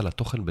שלחץ על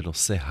התוכן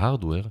בנושא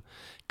הארדוור,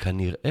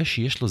 כנראה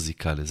שיש לו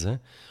זיקה לזה,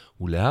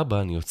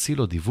 ולהבא אני אוציא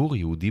לו דיוור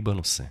יהודי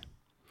בנושא.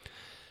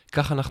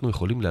 כך אנחנו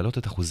יכולים להעלות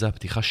את אחוזי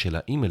הפתיחה של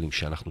האימיילים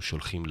שאנחנו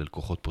שולחים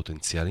ללקוחות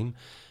פוטנציאליים,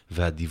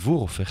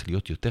 והדיוור הופך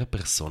להיות יותר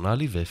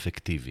פרסונלי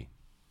ואפקטיבי.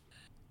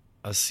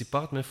 אז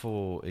סיפרת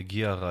מאיפה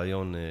הגיע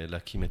הרעיון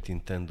להקים את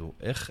נינטנדו.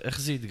 איך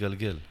זה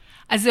התגלגל?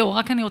 אז זהו,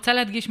 רק אני רוצה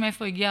להדגיש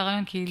מאיפה הגיע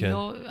הרעיון, כי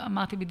לא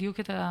אמרתי בדיוק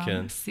את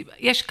הסיבה.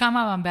 יש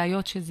כמה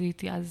בעיות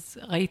שזיהיתי, אז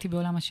ראיתי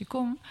בעולם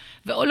השיקום,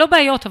 ולא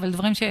בעיות, אבל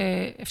דברים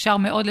שאפשר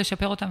מאוד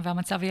לשפר אותם,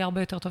 והמצב יהיה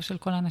הרבה יותר טוב של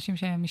כל האנשים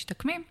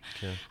שמשתקמים.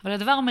 אבל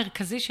הדבר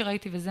המרכזי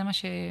שראיתי, וזה מה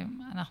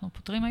שאנחנו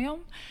פותרים היום,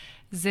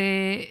 זה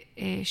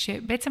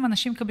שבעצם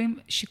אנשים מקבלים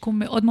שיקום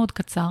מאוד מאוד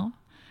קצר,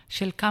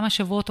 של כמה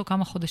שבועות או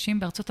כמה חודשים.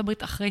 בארצות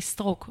הברית, אחרי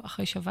סטרוק,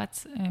 אחרי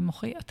שבץ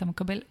מוחי, אתה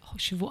מקבל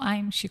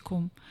שבועיים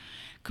שיקום.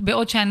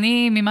 בעוד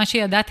שאני, ממה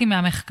שידעתי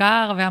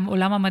מהמחקר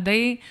והעולם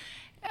המדעי,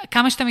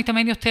 כמה שאתה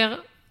מתאמן יותר,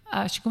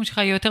 השיקום שלך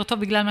יהיה יותר טוב,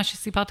 בגלל מה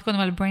שסיפרתי קודם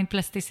על brain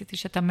plasticity,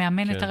 שאתה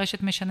מאמן את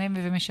הרשת, משנה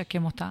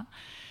ומשקם אותה.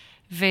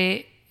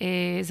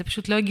 וזה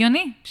פשוט לא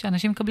הגיוני,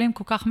 שאנשים מקבלים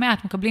כל כך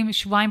מעט, מקבלים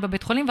שבועיים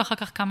בבית חולים, ואחר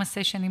כך כמה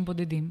סשנים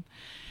בודדים.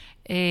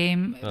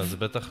 זה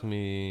בטח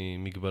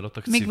ממגבלות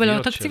תקציביות.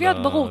 מגבלות תקציביות,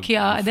 ברור, כי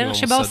הדרך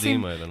שבה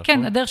עושים,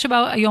 כן, הדרך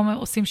שבה היום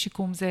עושים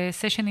שיקום, זה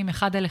סשנים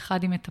אחד על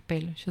אחד עם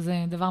מטפל,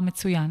 שזה דבר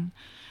מצוין.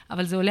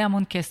 אבל זה עולה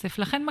המון כסף,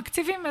 לכן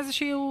מקציבים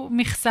איזושהי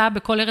מכסה,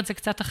 בכל ארץ זה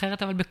קצת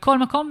אחרת, אבל בכל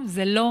מקום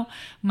זה לא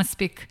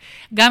מספיק.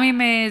 גם אם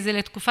זה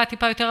לתקופה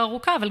טיפה יותר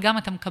ארוכה, אבל גם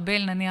אתה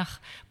מקבל, נניח,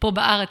 פה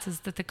בארץ, אז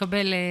אתה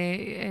תקבל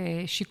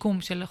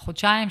שיקום של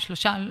חודשיים,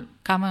 3,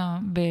 כמה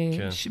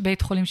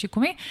בבית חולים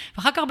שיקומי,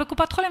 ואחר כך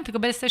בקופת חולים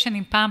תקבל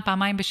סשנים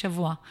פעמיים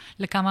בשבוע,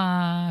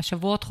 לכמה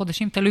שבועות,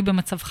 חודשים, תלוי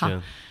במצבך.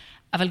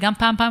 אבל גם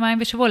פעמיים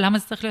בשבוע, למה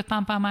זה צריך להיות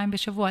פעמיים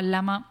בשבוע?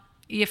 למה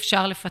אי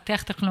אפשר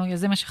לפתח טכנולוגיה?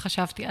 זה מה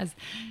שחשבתי אז.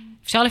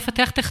 אפשר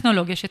לפתח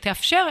טכנולוגיה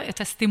שתאפשר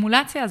את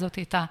הסטימולציה הזאת,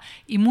 את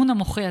האימון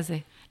המוחי הזה,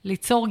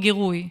 ליצור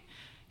גירוי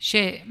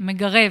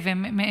שמגרה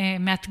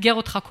ומאתגר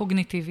אותך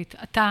קוגניטיבית.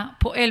 אתה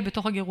פועל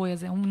בתוך הגירוי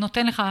הזה, הוא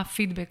נותן לך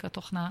פידבק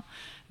התוכנה,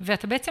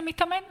 ואתה בעצם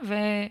מתאמן,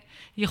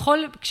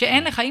 ויכול,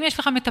 כשאין לך, אם יש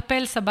לך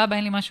מטפל סבבה,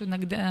 אין לי משהו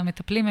נגד,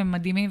 המטפלים הם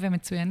מדהימים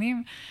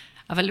ומצוינים,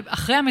 אבל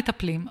אחרי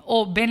המטפלים,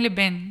 או בין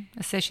לבין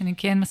הסשנים,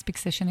 כי אין מספיק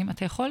סשנים,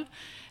 אתה יכול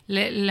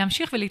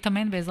להמשיך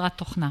ולהתאמן בעזרת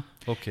תוכנה.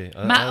 אוקיי.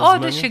 מה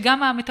עוד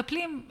שגם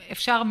המטפלים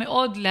אפשר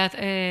מאוד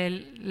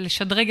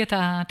לשדרג את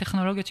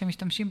הטכנולוגיות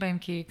שמשתמשים בהן,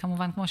 כי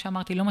כמובן, כמו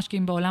שאמרתי, לא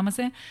משקיעים בעולם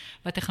הזה,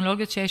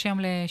 והטכנולוגיות שיש היום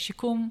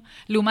לשיקום,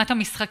 לעומת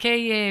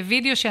המשחקי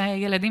וידאו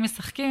שהילדים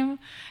משחקים,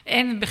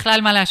 אין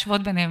בכלל מה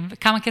להשוות ביניהם.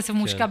 כמה כסף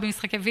מושקע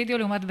במשחקי וידאו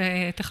לעומת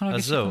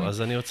בטכנולוגיות שיקומית. אז זהו,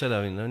 אז אני רוצה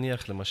להבין,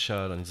 נניח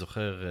למשל, אני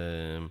זוכר,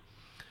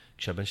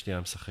 כשהבן שלי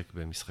היה משחק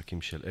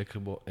במשחקים של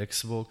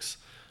אקסבוקס,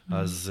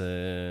 אז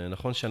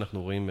נכון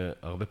שאנחנו רואים,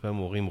 הרבה פעמים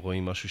הורים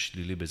רואים משהו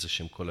שלילי בזה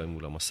שהם כל היום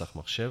מול המסך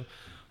מחשב.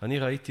 אני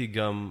ראיתי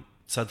גם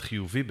צד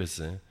חיובי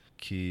בזה,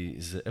 כי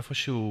זה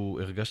איפשהו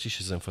הרגשתי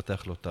שזה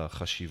מפתח לו את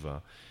החשיבה,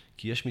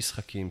 כי יש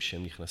משחקים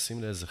שהם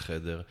נכנסים לאיזה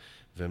חדר,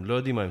 והם לא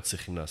יודעים מה הם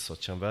צריכים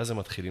לעשות שם, ואז הם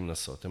מתחילים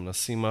לעשות. הם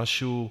מנסים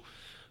משהו,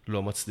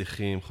 לא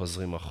מצליחים,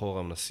 חוזרים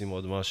אחורה, מנסים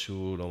עוד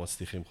משהו, לא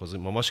מצליחים,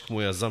 חוזרים, ממש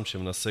כמו יזם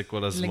שמנסה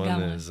כל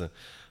הזמן זה.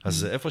 אז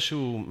זה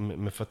איפשהו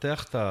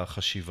מפתח את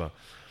החשיבה.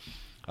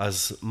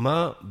 אז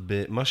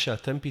מה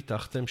שאתם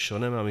פיתחתם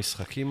שונה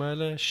מהמשחקים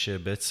האלה,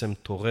 שבעצם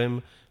תורם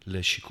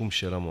לשיקום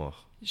של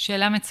המוח?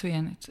 שאלה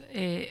מצוינת.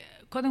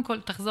 קודם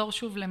כל, תחזור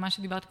שוב למה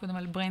שדיברתי קודם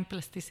על brain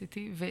plasticity,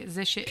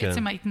 וזה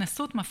שעצם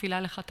ההתנסות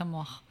מפעילה לך את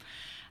המוח.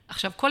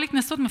 עכשיו, כל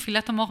התנסות מפעילה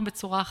את המוח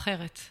בצורה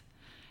אחרת.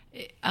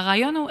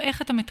 הרעיון הוא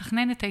איך אתה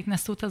מתכנן את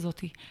ההתנסות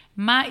הזאת.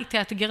 מה היא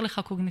תאתגר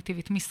לך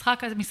קוגניטיבית?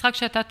 משחק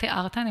שאתה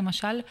תיארת,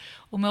 למשל,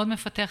 הוא מאוד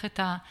מפתח את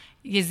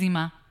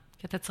היזימה.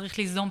 כי אתה צריך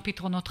ליזום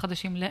פתרונות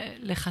חדשים,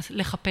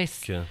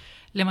 לחפש,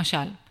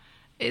 למשל.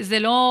 זה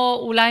לא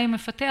אולי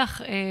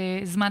מפתח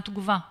זמן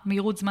תגובה,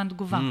 מהירות זמן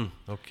תגובה.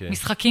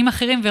 משחקים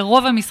אחרים,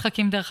 ורוב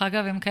המשחקים דרך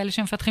אגב, הם כאלה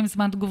שמפתחים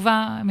זמן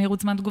תגובה, מהירות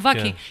זמן תגובה,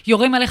 כי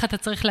יורים עליך, אתה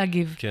צריך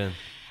להגיב. כן.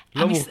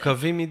 לא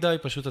מורכבים מדי,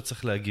 פשוט אתה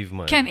צריך להגיב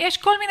מהר. כן, יש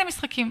כל מיני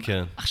משחקים.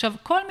 עכשיו,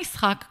 כל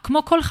משחק,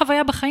 כמו כל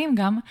חוויה בחיים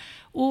גם,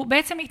 הוא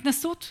בעצם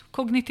התנסות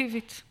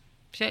קוגניטיבית.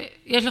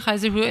 שיש לך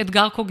איזשהו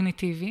אתגר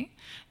קוגניטיבי,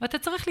 ואתה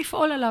צריך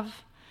לפעול עליו.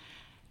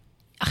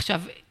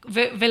 עכשיו,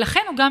 ולכן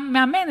הוא גם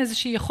מאמן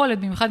איזושהי יכולת,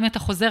 במיוחד אם אתה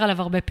חוזר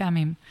עליו הרבה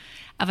פעמים.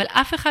 אבל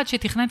אף אחד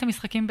שתכנן את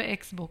המשחקים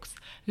באקסבוקס,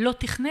 לא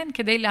תכנן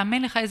כדי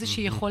לאמן לך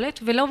איזושהי יכולת,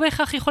 ולא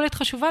בהכרח יכולת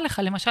חשובה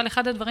לך. למשל,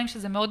 אחד הדברים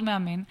שזה מאוד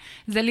מאמן,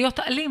 זה להיות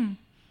אלים.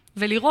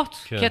 ולראות,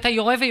 כי אתה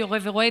יורה ויורה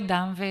ורואה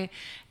דם,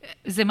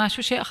 וזה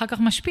משהו שאחר כך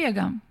משפיע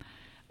גם.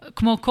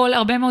 כמו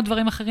הרבה מאוד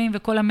דברים אחרים,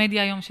 וכל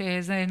המדיה היום,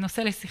 שזה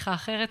נושא לשיחה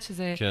אחרת,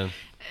 שזה,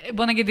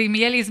 בוא נגיד, אם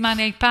יהיה לי זמן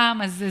אי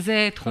פעם, אז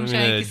זה תחום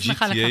שהייתי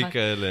שמחה לקחת.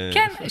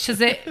 כן,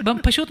 שזה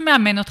פשוט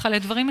מאמן אותך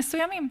לדברים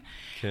מסוימים.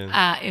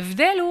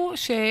 ההבדל הוא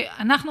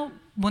שאנחנו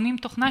בונים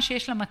תוכנה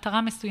שיש לה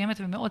מטרה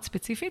מסוימת ומאוד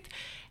ספציפית,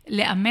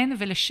 לאמן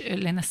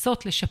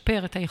ולנסות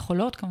לשפר את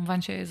היכולות,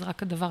 כמובן שזה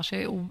רק הדבר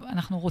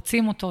שאנחנו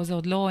רוצים אותו, זה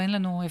עוד לא, אין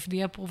לנו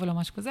FDA approval או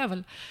משהו כזה,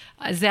 אבל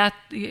זה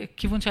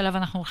הכיוון שעליו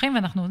אנחנו הולכים,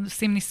 ואנחנו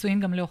עושים ניסויים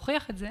גם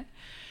להוכיח את זה,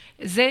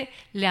 זה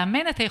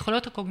לאמן את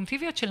היכולות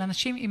הקוגניטיביות של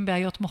אנשים עם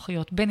בעיות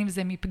מוחיות, בין אם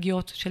זה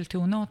מפגיעות של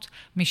תאונות,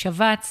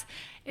 משבץ,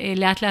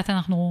 לאט לאט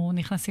אנחנו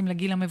נכנסים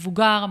לגיל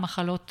המבוגר,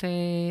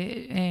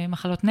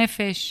 מחלות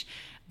נפש,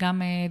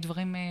 גם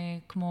דברים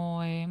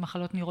כמו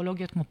מחלות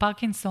נירולוגיות, כמו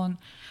פרקינסון,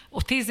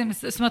 אוטיזם,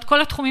 זאת אומרת,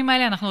 כל התחומים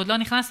האלה, אנחנו עוד לא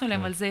נכנסנו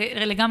אליהם, אבל זה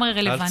לגמרי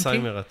רלוונטי.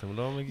 אלצהיימר, אתם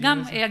לא מגיעים גם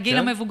לזה? גם הגיל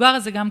המבוגר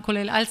הזה גם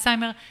כולל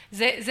אלצהיימר,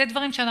 זה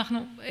דברים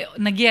שאנחנו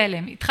נגיע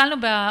אליהם. התחלנו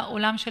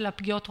בעולם של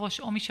הפגיעות ראש,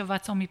 או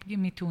משבץ או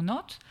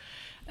מתאונות,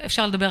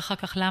 אפשר לדבר אחר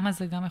כך למה,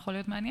 זה גם יכול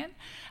להיות מעניין,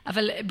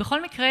 אבל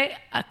בכל מקרה,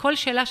 כל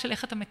שאלה של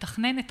איך אתה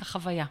מתכנן את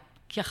החוויה.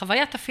 כי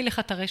החוויה תפעיל לך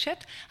את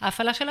הרשת,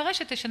 ההפעלה של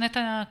הרשת תשנה את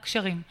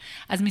הקשרים.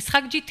 אז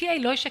משחק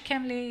GTA לא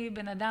ישקם לי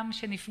בן אדם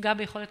שנפגע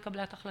ביכולת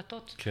קבלת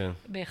החלטות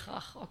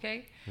בהכרח,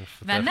 אוקיי?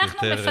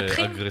 ואנחנו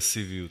מפתחים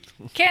אגרסיביות.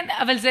 כן,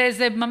 אבל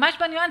זה ממש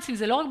בניואנסים,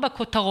 זה לא רק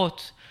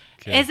בכותרות.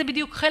 איזה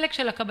בדיוק חלק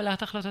של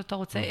הקבלת החלטות אתה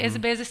רוצה,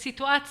 באיזה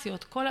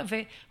סיטואציות,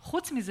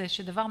 וחוץ מזה,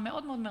 שדבר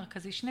מאוד מאוד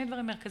מרכזי, שני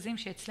דברים מרכזיים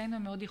שאצלנו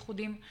הם מאוד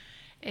ייחודים,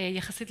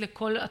 יחסית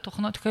לכל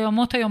התוכנות,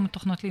 קיימות היום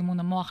תוכנות לאימון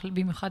המוח,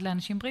 במיוחד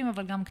לאנשים בריאים,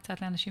 אבל גם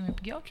קצת לאנשים עם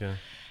פגיעות.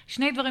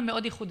 שני דברים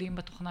מאוד ייחודיים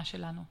בתוכנה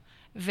שלנו.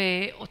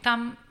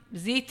 ואותם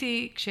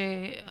זיהיתי,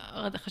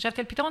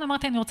 כשחשבתי על פתרון,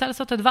 אמרתי, אני רוצה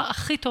לעשות את הדבר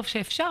הכי טוב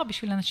שאפשר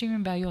בשביל אנשים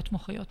עם בעיות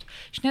מוחיות.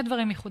 שני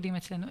דברים ייחודיים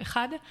אצלנו.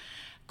 אחד,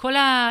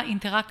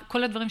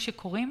 כל הדברים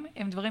שקורים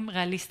הם דברים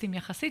ריאליסטיים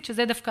יחסית,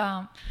 שזה דווקא,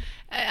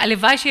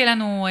 הלוואי שיהיה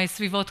לנו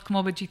סביבות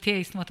כמו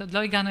ב-GTA, זאת אומרת, עוד לא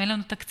הגענו, אין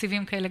לנו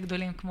תקציבים כאלה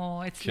גדולים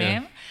כמו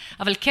אצלם,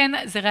 אבל כן,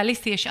 זה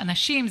ריאליסטי, יש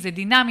אנשים, זה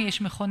דינמי,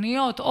 יש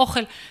מכוניות, אוכל,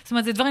 זאת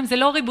אומרת, זה דברים, זה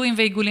לא ריבועים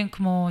ועיגולים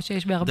כמו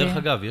שיש בהרבה. דרך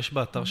אגב, יש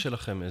באתר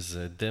שלכם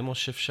איזה דמו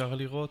שאפשר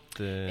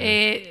לראות?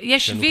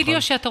 יש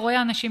וידאו שאתה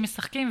רואה אנשים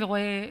משחקים,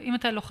 ורואה, אם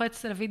אתה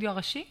לוחץ על הוידאו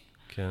הראשי,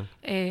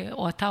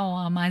 או אתה או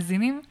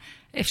המאזינים,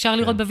 אפשר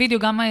לראות בווידאו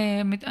גם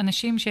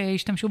אנשים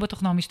שהשתמשו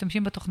בתוכנה או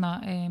משתמשים בתוכנה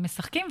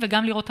משחקים,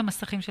 וגם לראות את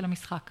המסכים של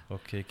המשחק.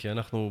 אוקיי, כי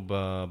אנחנו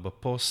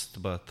בפוסט,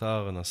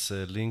 באתר, נעשה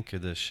לינק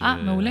כדי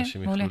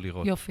שאנשים יוכלו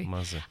לראות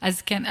מה זה.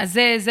 אז כן, אז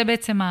זה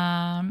בעצם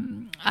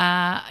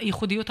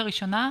הייחודיות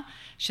הראשונה,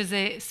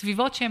 שזה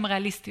סביבות שהן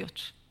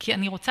ריאליסטיות. כי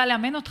אני רוצה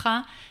לאמן אותך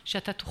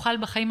שאתה תוכל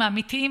בחיים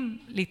האמיתיים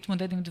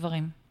להתמודד עם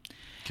דברים.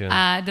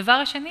 הדבר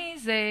השני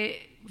זה,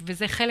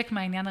 וזה חלק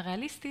מהעניין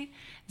הריאליסטי,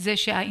 זה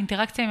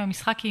שהאינטראקציה עם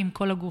המשחק היא עם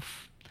כל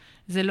הגוף.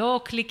 זה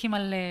לא קליקים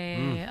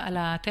על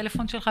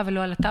הטלפון שלך,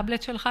 ולא על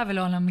הטאבלט שלך,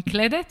 ולא על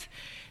המקלדת.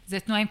 זה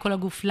תנועה עם כל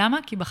הגוף. למה?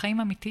 כי בחיים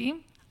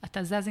האמיתיים,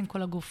 אתה זז עם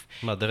כל הגוף.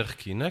 מה, דרך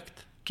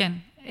קינקט? כן.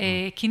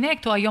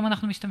 קינקט, או היום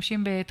אנחנו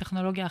משתמשים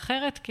בטכנולוגיה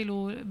אחרת,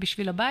 כאילו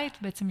בשביל הבית,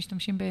 בעצם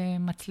משתמשים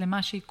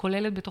במצלמה שהיא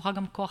כוללת בתוכה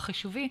גם כוח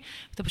חישובי,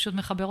 ואתה פשוט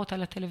מחבר אותה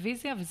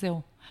לטלוויזיה,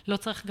 וזהו. לא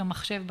צריך גם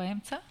מחשב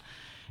באמצע.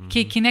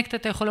 כי קינקט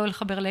אתה יכול או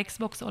לחבר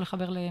לאקסבוקס או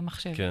לחבר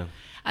למחשב. כן.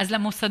 אז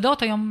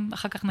למוסדות היום,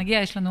 אחר כך נגיע,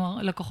 יש לנו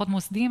לקוחות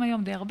מוסדיים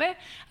היום די הרבה,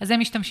 אז הם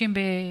משתמשים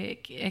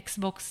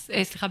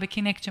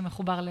בקינקט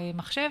שמחובר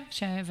למחשב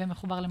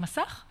ומחובר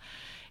למסך,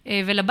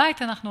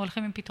 ולבית אנחנו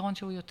הולכים עם פתרון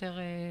שהוא יותר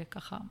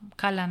ככה,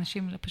 קל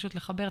לאנשים פשוט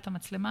לחבר את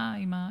המצלמה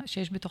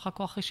שיש בתוכה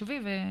כוח חישובי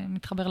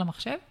ומתחבר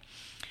למחשב.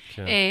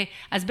 כן.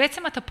 אז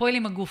בעצם אתה פועל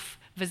עם הגוף,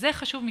 וזה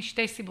חשוב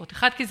משתי סיבות.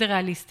 אחד, כי זה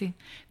ריאליסטי.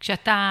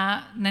 כשאתה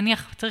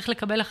נניח צריך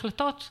לקבל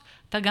החלטות,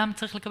 אתה גם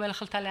צריך לקבל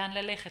החלטה לאן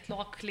ללכת, לא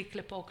רק קליק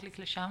לפה או קליק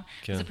לשם.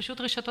 כן. זה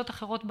פשוט רשתות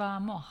אחרות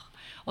במוח.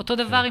 אותו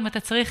דבר, אם אתה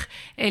צריך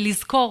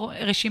לזכור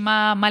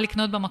רשימה מה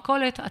לקנות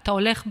במכולת, אתה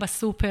הולך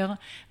בסופר,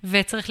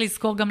 וצריך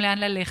לזכור גם לאן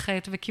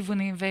ללכת,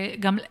 וכיוונים,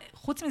 וגם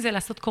חוץ מזה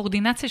לעשות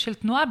קואורדינציה של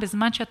תנועה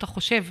בזמן שאתה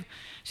חושב,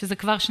 שזה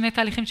כבר שני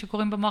תהליכים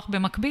שקורים במוח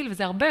במקביל,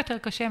 וזה הרבה יותר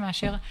קשה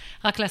מאשר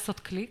רק לעשות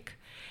קליק.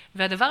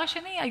 והדבר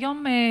השני,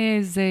 היום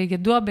זה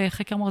ידוע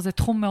בחקר מוח, זה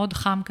תחום מאוד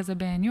חם כזה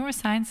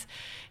בניורוסייינס,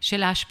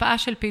 של ההשפעה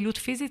של פעילות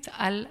פיזית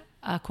על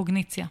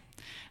הקוגניציה.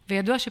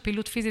 וידוע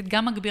שפעילות פיזית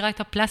גם מגבירה את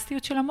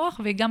הפלסטיות של המוח,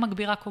 והיא גם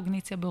מגבירה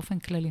קוגניציה באופן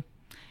כללי.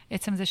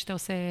 עצם זה שאתה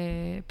עושה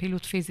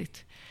פעילות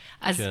פיזית.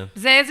 אז כן.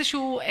 זה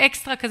איזשהו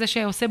אקסטרה כזה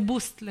שעושה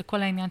בוסט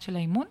לכל העניין של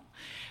האימון.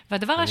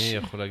 אני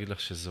יכול להגיד לך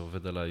שזה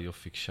עובד עליי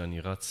יופי, כשאני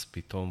רץ,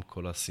 פתאום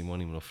כל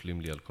הסימונים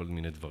נופלים לי על כל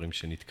מיני דברים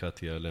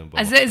שנתקעתי עליהם.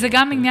 אז זה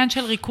גם עניין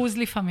של ריכוז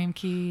לפעמים,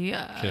 כי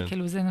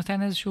כאילו זה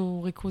נותן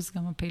איזשהו ריכוז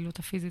גם בפעילות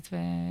הפיזית,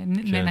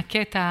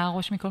 ומנקה את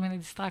הראש מכל מיני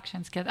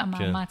דיסטרקשנס, כי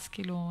המאמץ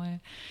כאילו,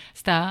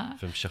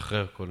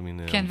 ומשחרר כל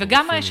מיני... כן,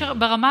 וגם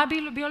ברמה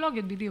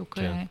הביולוגית בדיוק.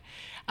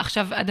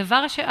 עכשיו,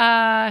 הדבר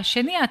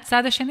השני,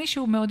 הצד השני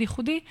שהוא מאוד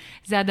ייחודי,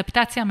 זה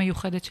האדפטציה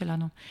המיוחדת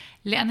שלנו.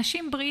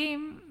 לאנשים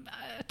בריאים,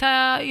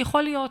 אתה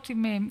יכול להיות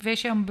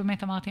ויש היום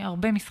באמת, אמרתי,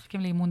 הרבה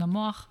משחקים לאימון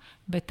המוח,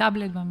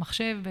 בטאבלט,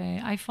 במחשב,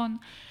 באייפון,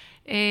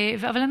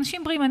 אבל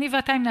אנשים בריאים, אני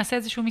ואתה, אם נעשה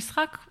איזשהו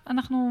משחק,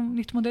 אנחנו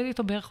נתמודד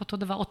איתו בערך אותו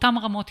דבר, אותם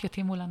רמות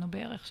יתאימו לנו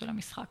בערך של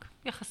המשחק,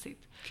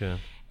 יחסית. כן.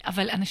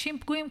 אבל אנשים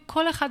פגועים,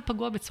 כל אחד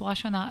פגוע בצורה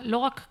שונה, לא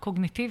רק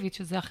קוגניטיבית,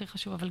 שזה הכי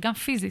חשוב, אבל גם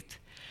פיזית.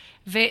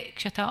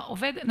 וכשאתה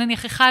עובד,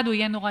 נניח אחד הוא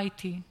יהיה נורא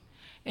איטי,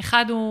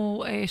 אחד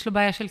יש לו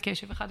בעיה של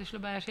קשב, אחד יש לו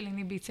בעיה של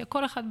איניביציה,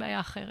 כל אחד בעיה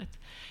אחרת.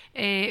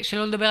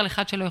 שלא לדבר על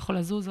אחד שלא יכול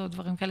לזוז, או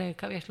דברים כאלה,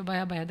 יש לו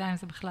בעיה בידיים,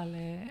 זה בכלל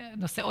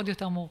נושא עוד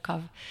יותר מורכב.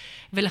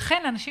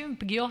 ולכן אנשים עם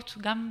פגיעות,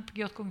 גם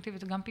פגיעות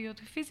קוגניטיביות וגם פגיעות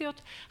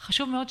פיזיות,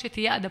 חשוב מאוד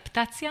שתהיה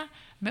אדפטציה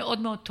מאוד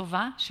מאוד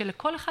טובה,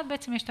 שלכל אחד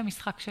בעצם יש את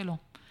המשחק שלו.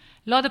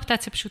 לא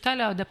אדפטציה פשוטה,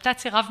 אלא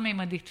אדפטציה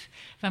רב-מימדית.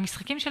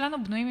 והמשחקים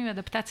שלנו בנויים עם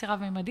אדפטציה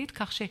רב-מימדית,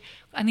 כך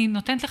שאני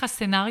נותנת לך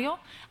סצנריו,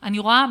 אני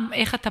רואה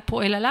איך אתה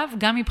פועל עליו,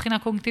 גם מבחינה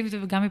קוגניטיבית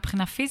וגם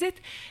מבחינה פיזית,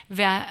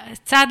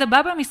 והצעד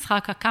הבא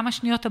במשחק, הכמה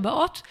שניות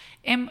הבאות,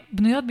 הן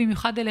בנויות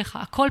במיוחד אליך.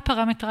 הכל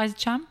פרמטרייזד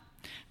שם,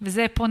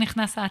 וזה פה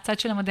נכנס הצד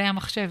של המדעי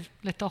המחשב,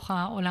 לתוך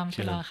העולם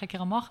של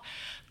החקר המוח.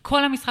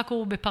 כל המשחק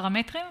הוא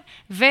בפרמטרים,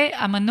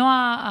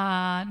 והמנוע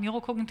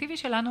הנוירו-קוגניטיבי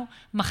שלנו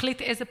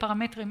מחליט איזה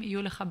פרמטרים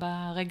יהיו לך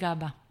ברגע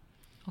הבא.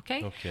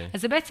 אוקיי?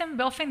 אז זה בעצם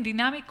באופן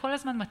דינמי, כל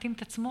הזמן מתאים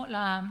את עצמו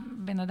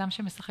לבן אדם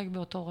שמשחק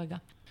באותו רגע.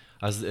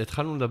 אז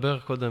התחלנו לדבר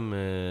קודם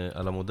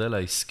על המודל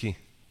העסקי.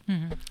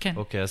 כן.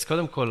 אוקיי, אז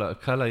קודם כל,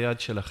 קהל היעד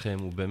שלכם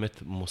הוא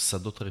באמת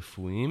מוסדות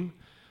רפואיים,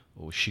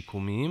 או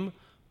שיקומיים,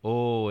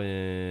 או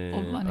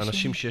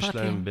אנשים שיש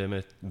להם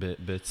באמת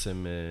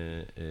בעצם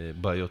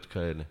בעיות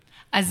כאלה.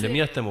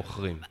 למי אתם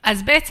מוכרים?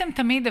 אז בעצם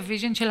תמיד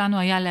הוויז'ן שלנו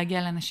היה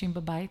להגיע לאנשים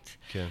בבית,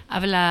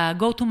 אבל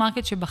ה-go to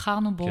market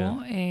שבחרנו בו,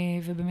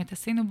 ובאמת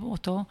עשינו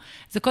אותו,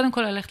 זה קודם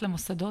כל ללכת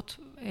למוסדות,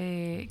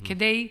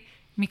 כדי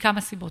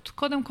מכמה סיבות.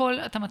 קודם כל,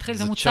 אתה מתחיל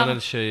את המוצר... זה צ'אנל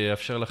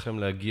שיאפשר לכם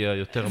להגיע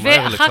יותר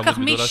מהר לכמות גדולה של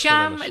אנשים. ואחר כך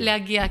משם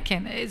להגיע,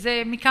 כן,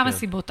 זה מכמה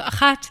סיבות.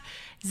 אחת,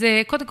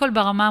 זה קודם כל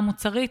ברמה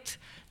המוצרית,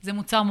 זה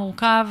מוצר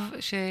מורכב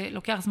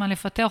שלוקח זמן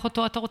לפתח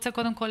אותו. אתה רוצה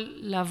קודם כל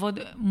לעבוד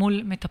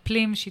מול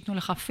מטפלים, שיתנו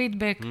לך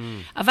פידבק.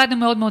 עבדנו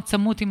מאוד מאוד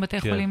צמוד עם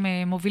בתי חולים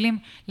מובילים.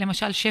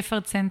 למשל,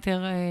 שפרד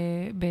סנטר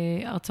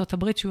בארצות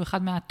הברית, שהוא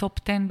אחד מהטופ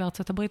 10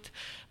 בארצות הברית.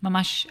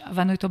 ממש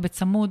עבדנו איתו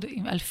בצמוד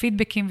על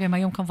פידבקים, והם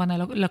היום כמובן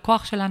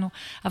הלקוח שלנו.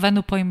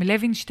 עבדנו פה עם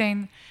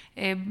לוינשטיין,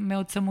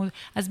 מאוד צמוד.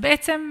 אז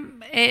בעצם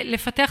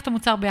לפתח את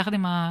המוצר ביחד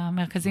עם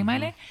המרכזים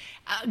האלה.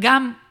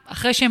 גם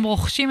אחרי שהם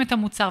רוכשים את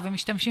המוצר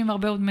ומשתמשים עם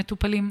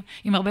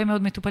הרבה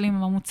מאוד מטופלים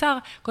עם המוצר,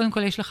 קודם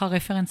כל יש לך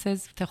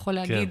רפרנסס, אתה יכול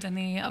להגיד,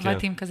 אני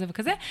עבדתי עם כזה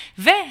וכזה,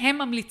 והם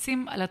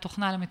ממליצים על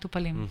התוכנה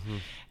למטופלים.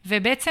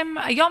 ובעצם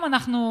היום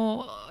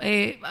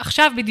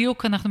עכשיו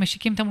בדיוק אנחנו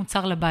משיקים את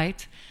המוצר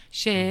לבית,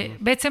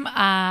 שבעצם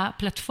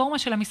הפלטפורמה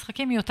של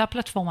המשחקים היא אותה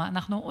פלטפורמה.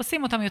 אנחנו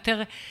עושים אותם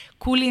יותר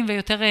קולים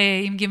ויותר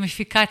עם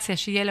גימיפיקציה,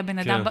 שיהיה לבן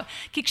אדם.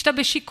 כי כשאתה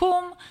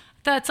בשיקום,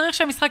 אתה צריך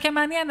שהמשחק יהיה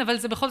מעניין, אבל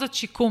זה בכל זאת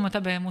שיקום, אתה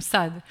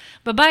במוסד.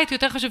 בבית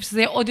יותר חשוב שזה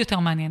יהיה עוד יותר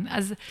מעניין.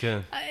 אז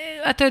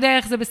אתה יודע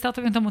איך זה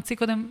בסטארטאפ, אתה מוציא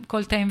קודם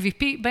כל את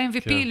ה-MVP.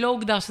 ב-MVP לא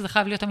הוגדר שזה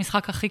חייב להיות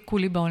המשחק הכי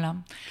קולי בעולם.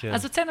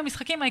 אז הוצאנו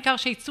משחקים, העיקר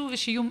שייצאו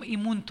ושיהיו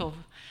אימון טוב.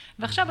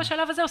 ועכשיו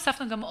בשלב הזה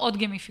הוספנו גם עוד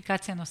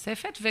גימיפיקציה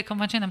נוספת,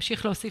 וכמובן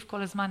שנמשיך להוסיף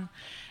כל הזמן.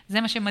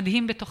 זה מה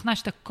שמדהים בתוכנה,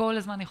 שאתה כל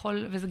הזמן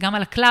יכול, וזה גם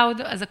על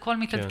הקלאוד, אז הכל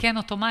מתעדכן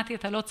אוטומטי,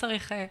 אתה לא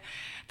צריך,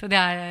 אתה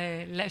יודע,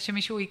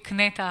 שמישהו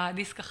יקנה את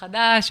הדיסק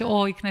החדש,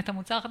 או יקנה את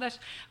המוצר החדש,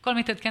 הכל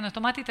מתעדכן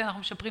אוטומטית, אנחנו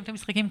משפרים את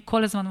המשחקים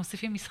כל הזמן,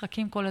 מוסיפים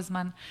משחקים כל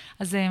הזמן,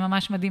 אז זה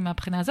ממש מדהים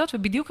מהבחינה הזאת,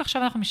 ובדיוק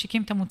עכשיו אנחנו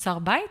משיקים את המוצר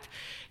בית,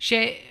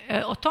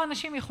 שאותו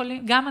אנשים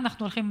יכולים, גם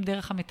אנחנו הולכים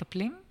דרך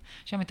המטפלים,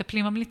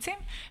 שהמטפלים ממליצים,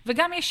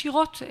 וגם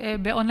ישירות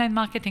באונליין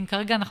מרקטינג.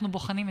 כרגע אנחנו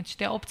בוחנים את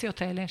שתי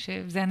האופציות האלה,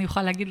 שזה אני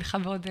אוכל להגיד לך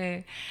בעוד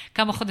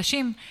כמה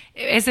חודשים,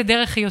 איזה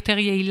דרך היא יותר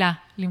יעילה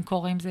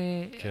למכור, אם זה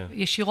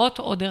ישירות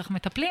או דרך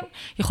מטפלים.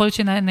 יכול להיות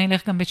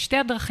שנלך גם בשתי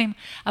הדרכים,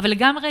 אבל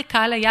לגמרי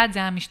קהל היעד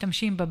זה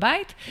המשתמשים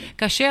בבית,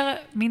 כאשר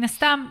מן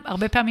הסתם,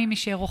 הרבה פעמים מי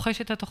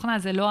שרוכש את התוכנה,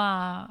 זה לא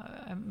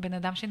הבן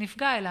אדם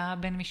שנפגע, אלא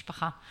בן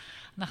משפחה.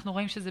 אנחנו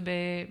רואים שזה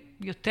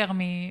ביותר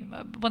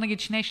בוא נגיד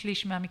 2/3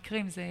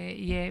 מהמקרים, זה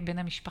יהיה בין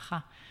המשפחה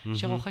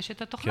שרוכש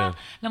את התוכנה,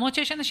 למרות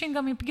שיש אנשים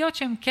גם עם פגיעות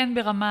שהם כן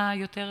ברמה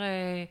יותר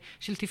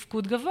של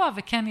תפקוד גבוה,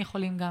 וכן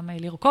יכולים גם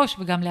לרכוש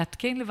וגם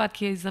להתקין לבד,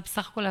 כי זה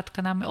בסך הכל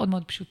התקנה מאוד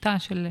מאוד פשוטה,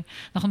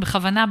 אנחנו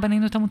בכוונה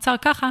בנינו את המוצר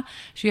ככה,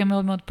 שיהיה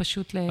מאוד מאוד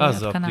פשוט להתקנה.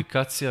 זו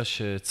אפליקציה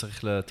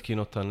שצריך להתקין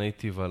אותה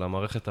נייטיב על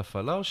המערכת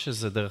הפעלה, או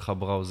שזה דרך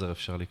הבראוזר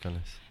אפשר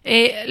להיכנס?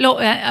 לא,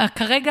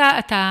 כרגע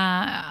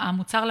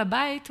המוצר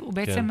לבית הוא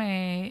בעצם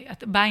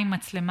בא עם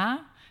מצלמה,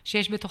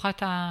 שיש בתוכה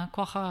את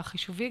הכוח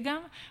החישובי גם,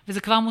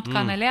 וזה כבר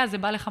מותקן עליה, זה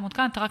בא לך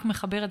מותקן, אתה רק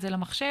מחבר את זה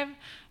למחשב,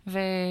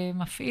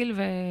 ומפעיל,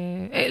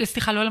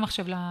 סליחה, לא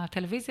למחשב,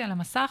 לטלוויזיה,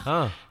 למסך,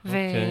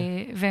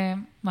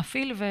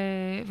 ומפעיל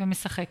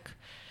ומשחק.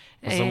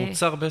 אז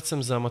המוצר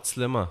בעצם זה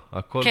המצלמה,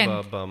 הכל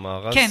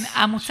במארז. כן,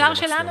 המוצר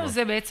שלנו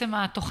זה בעצם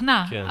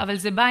התוכנה, אבל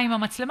זה בא עם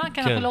המצלמה,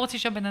 כי אנחנו לא רוצים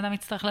שהבן אדם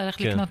יצטרך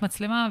ללכת לקנות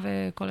מצלמה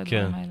וכל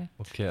הדברים האלה.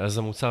 אוקיי, אז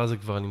המוצר הזה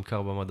כבר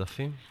נמכר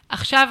במדפים?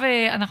 עכשיו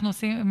אנחנו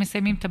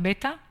מסיימים את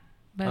הבטא,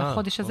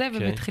 בחודש הזה,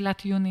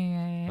 ובתחילת יוני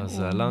אז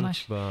זה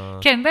הלנץ'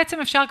 כן,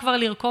 בעצם אפשר כבר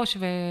לרכוש,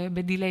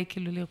 ובדילי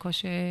כאילו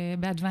לרכוש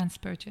ב-advanced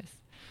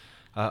purchase.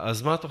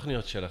 אז מה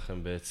התוכניות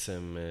שלכם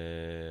בעצם?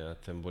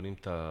 אתם בונים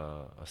את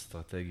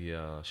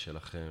האסטרטגיה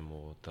שלכם,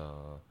 או את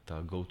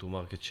ה-go to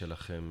market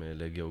שלכם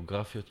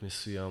לגיאוגרפיות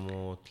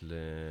מסוימות?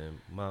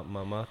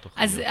 מה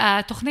התוכניות? אז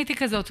התוכנית היא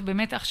כזאת,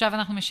 באמת עכשיו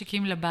אנחנו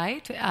משיקים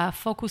לבית,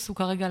 הפוקוס הוא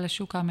כרגע על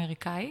השוק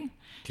האמריקאי,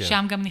 כן.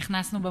 שם גם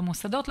נכנסנו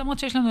במוסדות, למרות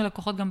שיש לנו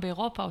לקוחות גם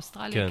באירופה,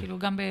 אוסטרליה, כן. כאילו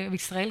גם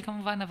בישראל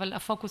כמובן, אבל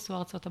הפוקוס הוא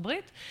ארצות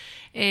הברית.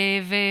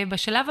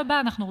 ובשלב הבא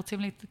אנחנו רוצים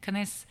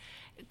להתכנס,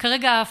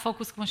 כרגע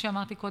הפוקוס, כמו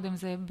שאמרתי קודם,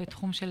 זה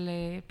בתחום של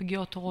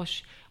פגיעות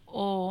ראש,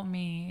 או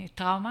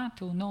מטראומה,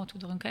 תאונות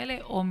ודברים כאלה,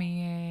 או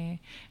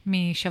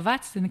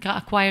משבץ, זה נקרא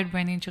acquired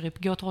brain injury,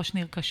 פגיעות ראש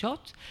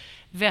נרכשות,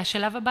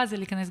 והשלב הבא זה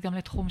להיכנס גם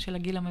לתחום של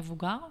הגיל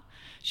המבוגר,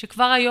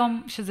 שכבר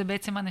היום, שזה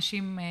בעצם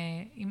אנשים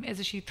עם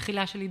איזושהי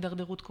תחילה של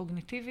הידרדרות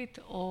קוגניטיבית,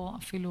 או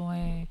אפילו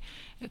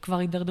כבר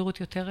הידרדרות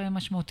יותר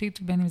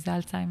משמעותית, בין אם זה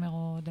אלצהיימר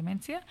או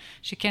דמנציה,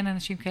 שכן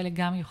אנשים כאלה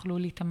גם יוכלו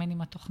להתאמן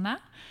עם התוכנה,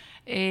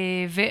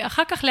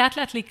 ואחר כך לאט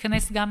לאט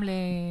להיכנס גם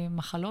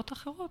למחלות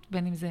אחרות,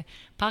 בין אם זה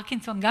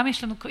פרקינסון, גם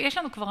יש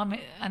לנו כבר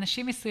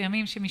אנשים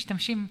מסוימים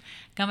שמשתמשים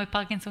גם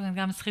בפרקינסון,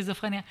 גם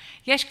בסכיזופרניה,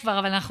 יש כבר,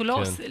 אבל אנחנו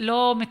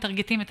לא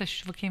מטרגטים את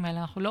השווקים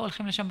האלה, אנחנו לא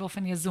הולכים לשם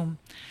באופן יזום.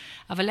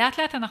 אבל לאט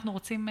לאט אנחנו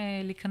רוצים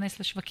להיכנס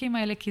לשווקים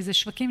האלה, כי זה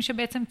שווקים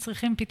שבעצם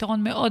צריכים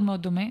פתרון מאוד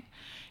מאוד דומה.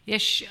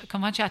 יש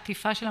כמובן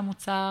שהעטיפה של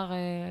המוצר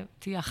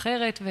תהיה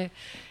אחרת,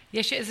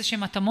 ויש איזושהי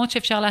מתאמות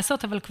שאפשר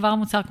לעשות, אבל כבר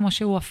המוצר כמו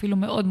שהוא אפילו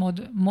מאוד מאוד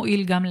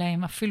מועיל גם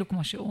להם, אפילו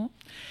כמו שהוא.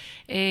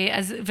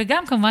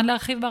 וגם כמובן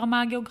להרחיב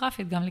ברמה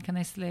הגיאוגרפית, גם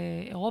להיכנס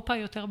לאירופה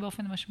יותר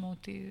באופן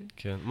משמעותי.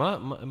 כן,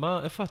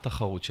 איפה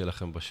התחרות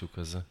שלכם בשוק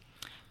הזה?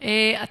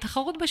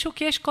 התחרות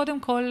בשוק יש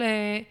קודם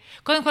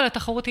כל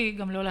התחרות היא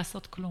גם לא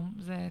לעשות כלום,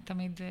 זה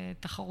תמיד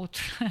תחרות.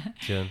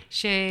 כן.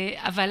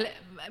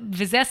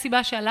 וזה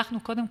הסיבה שהלכנו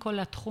קודם כל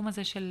לתחום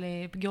הזה של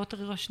פגיעות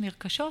ראש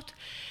נרכשות,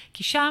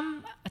 כי שם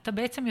אתה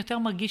בעצם יותר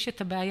מרגיש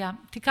את הבעיה.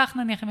 תיקח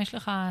נניח אם יש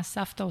לך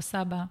סבתא או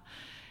סבא,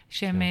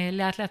 שהם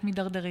לאט לאט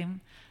מדרדרים.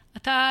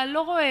 אתה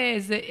לא רואה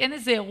אין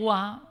איזה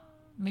אירוע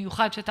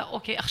מיוחד שאתה,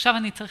 אוקיי, עכשיו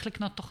אני צריך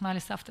לקנות תוכנה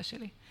לסבתא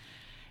שלי.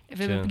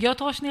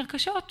 ובפגיעות ראש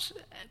נרכשות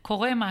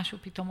קורה משהו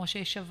פתאום, או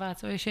שיש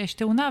שבץ, או שיש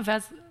תאונה,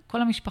 ואז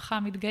כל המשפחה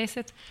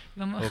מתגייסת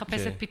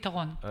ומחפשת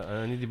פתרון.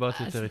 אני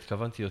דיברתי יותר,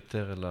 התכוונתי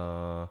יותר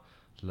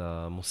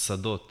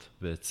למוסדות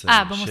בעצם.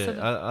 במוסדות,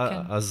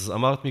 כן. אז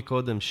אמרת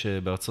מקודם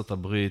שבארצות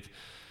הברית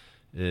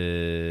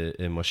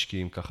הם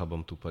משקיעים ככה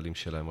במטופלים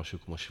שלהם משהו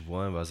כמו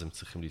שבועיים, ואז הם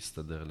צריכים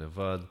להסתדר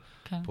לבד.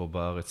 פה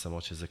בארץ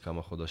אמרת שזה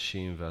כמה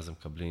חודשים, ואז הם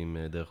מקבלים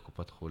דרך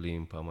קופת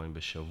חולים פעמיים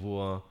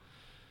בשבוע.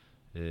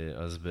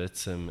 אז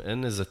בעצם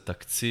אין איזה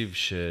תקציב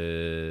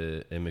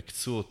שהם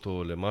הקצו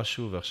אותו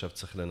למשהו, ועכשיו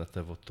צריך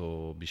לנתב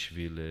אותו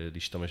בשביל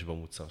להשתמש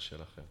במוצר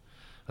שלכם.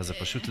 אז זה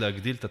פשוט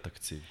להגדיל את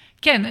התקציב.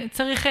 כן,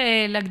 צריך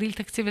להגדיל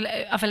תקציב,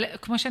 אבל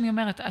כמו שאני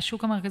אומרת,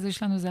 השוק המרכזי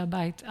שלנו זה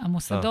הבית,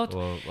 המוסדות.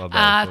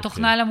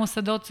 התוכנה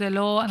למוסדות זה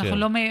לא, אנחנו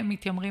לא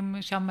מתיימרים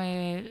שם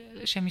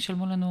שהם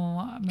ישלמו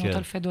לנו מאות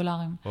אלפי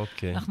דולרים.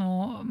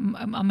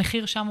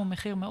 המחיר שם הוא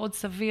מחיר מאוד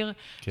סביר,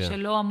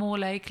 שלא אמור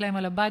להעיק להם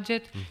על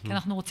הבאג'ט, כי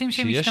אנחנו רוצים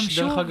שהם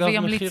ישתמשו וימליצו. שיש דרך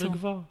אגב מחיר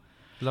כבר?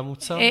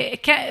 למוצר?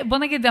 כן, בוא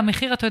נגיד,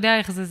 המחיר, אתה יודע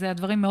איך זה,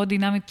 הדברים מאוד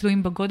דינמית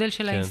תלויים בגודל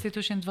של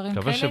האינסטיטושן, דברים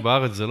כאלה. מקווה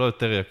שבארץ זה לא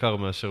יותר יקר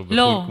מאשר בחו"ל,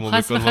 כמו בכל מקום. לא,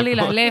 חס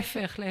וחלילה,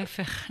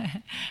 להפך.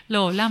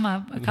 לא, למה?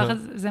 ככה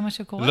זה מה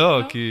שקורה?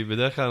 לא, כי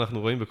בדרך כלל אנחנו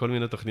רואים בכל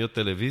מיני תוכניות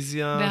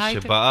טלוויזיה,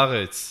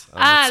 שבארץ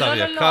המוצר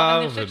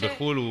יקר,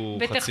 ובחו"ל הוא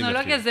חצי מחיר.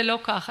 בטכנולוגיה זה לא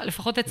ככה,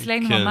 לפחות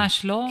אצלנו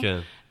ממש לא.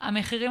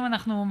 המחירים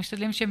אנחנו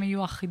משתדלים שהם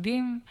יהיו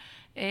אחידים,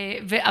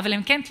 אבל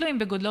הם כן תלויים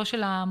בגודלו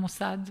של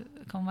המוסד,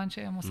 כמובן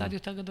שהמוסד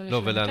יותר גדול.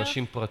 לא,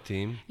 ולאנשים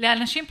פרטיים?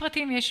 לאנשים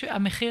פרטיים יש,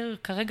 המחיר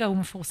כרגע הוא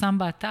מפורסם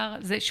באתר,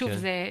 זה שוב,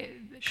 זה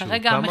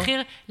כרגע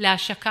המחיר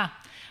להשקה.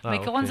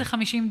 בעיקרון זה $50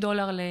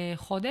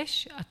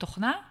 לחודש,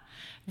 התוכנה,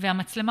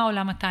 והמצלמה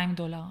עולה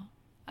 $200.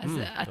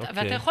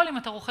 ואתה יכול, אם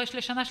אתה רוכש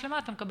לשנה שלמה,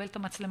 אתה מקבל את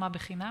המצלמה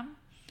בחינם.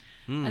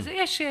 אז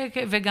יש,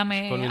 וגם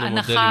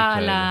הנחה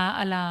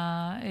על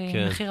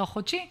המחיר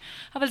החודשי,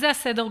 אבל זה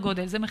הסדר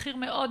גודל, זה מחיר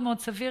מאוד מאוד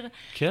סביר,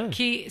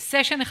 כי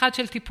סשן אחד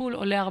של טיפול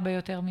עולה הרבה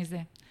יותר מזה.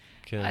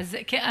 אז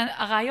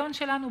הרעיון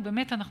שלנו,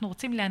 באמת, אנחנו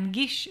רוצים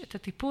להנגיש את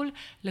הטיפול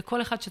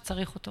לכל אחד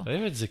שצריך אותו.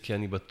 באמת זה, כי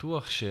אני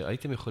בטוח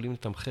שהייתם יכולים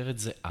לתמחר את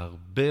זה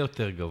הרבה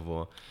יותר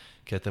גבוה,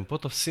 כי אתם פה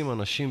תופסים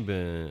אנשים,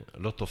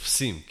 לא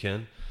תופסים,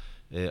 כן?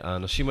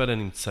 האנשים האלה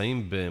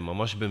נמצאים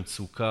ממש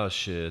במצוקה,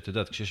 שאתה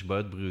יודעת, כשיש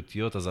בעיות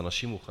בריאותיות, אז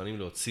אנשים מוכנים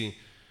להוציא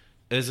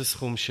איזה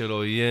סכום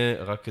שלו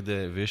יהיה, רק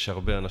כדי, ויש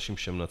הרבה אנשים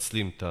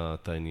שמנצלים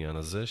את העניין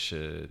הזה,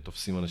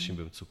 שתופסים אנשים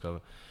במצוקה.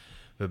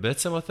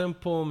 ובעצם אתם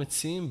פה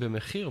מציעים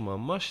במחיר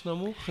ממש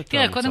נמוך את המוצר שלכם.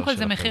 תראה, קודם כל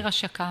זה מחיר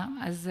השקה,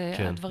 אז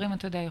הדברים,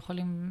 אתה יודע,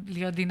 יכולים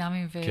להיות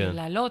דינמיים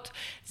ולעלות.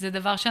 זה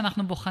דבר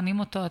שאנחנו בוחנים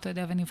אותו, אתה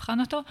יודע, ונבחן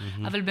אותו,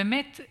 אבל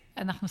באמת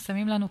אנחנו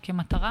שמים לנו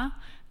כמטרה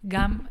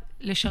גם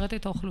לשרת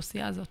את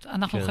האוכלוסייה הזאת.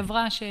 אנחנו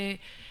חברה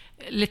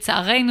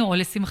לצערנו או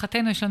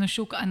לשמחתנו יש לנו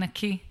שוק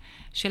ענקי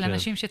של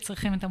אנשים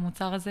שצריכים את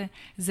המוצר הזה.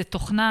 זה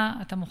תוכנה,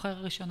 אתה מוכר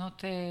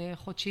ראשונות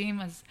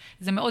חודשיים, אז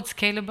זה מאוד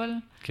סקיילבל.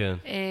 כן.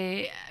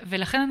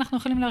 ולכן אנחנו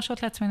יכולים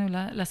להרשות לעצמנו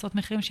לעשות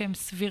מחירים שהם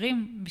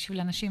סבירים בשביל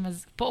אנשים.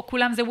 אז פה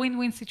כולם זה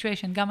win-win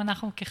situation. גם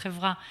אנחנו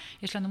כחברה,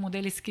 יש לנו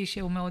מודל עסקי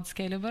שהוא מאוד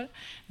סקיילבל,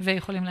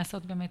 ויכולים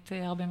לעשות באמת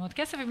הרבה מאוד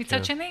כסף.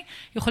 ומצד שני,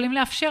 יכולים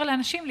לאפשר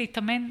לאנשים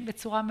להתאמן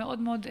בצורה מאוד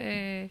מאוד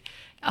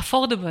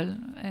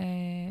affordable,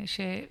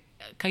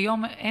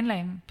 שכיום אין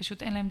להם,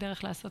 פשוט אין להם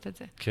דרך לעשות את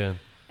זה. כן.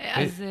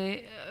 אז,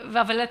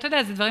 אבל אתה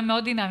יודע, זה דברים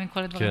מאוד דינמיים, כל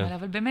הדברים האלה,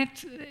 אבל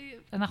באמת,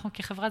 אנחנו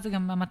כחברה, זה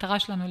גם המטרה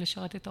שלנו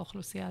לשרת את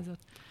האוכלוסייה הזאת.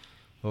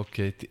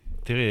 אוקיי,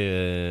 תראי,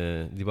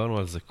 דיברנו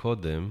על זה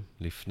קודם,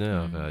 לפני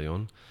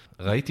הרעיון.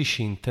 ראיתי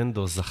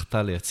שאינטנדו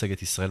זכתה לייצג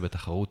את ישראל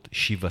בתחרות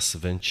שיבאס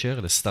ונצ'ר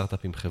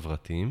לסטארטאפים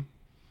חברתיים.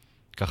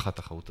 ככה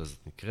התחרות הזאת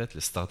נקראת,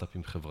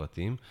 לסטארטאפים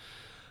חברתיים.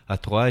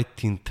 את רואה את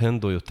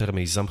אינטנדו יותר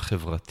מיזם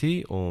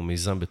חברתי או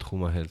מיזם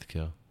בתחום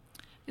ההלטקר?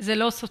 זה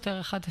לא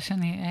סותר אחד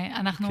השני.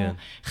 אנחנו,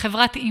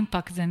 חברת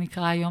אימפקט זה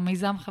נקרא היום,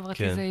 מיזם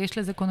חברתי, יש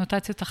לזה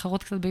קונוטציות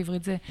אחרות קצת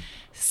בעברית, זה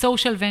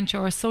social venture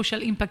או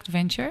social impact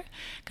venture,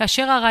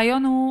 כאשר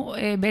הרעיון הוא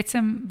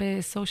בעצם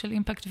ב-social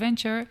impact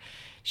venture,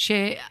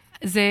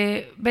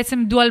 שזה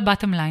בעצם dual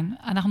bottom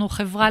line. אנחנו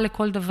חברה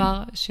לכל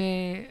דבר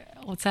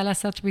שרוצה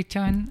לעשות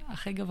return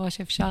הכי גבוה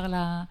שאפשר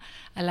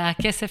על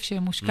הכסף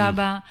שמושקע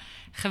בה,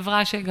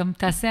 חברה שגם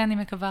תעשה, אני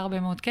מקווה, הרבה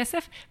מאוד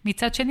כסף.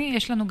 מצד שני,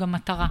 יש לנו גם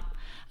מטרה.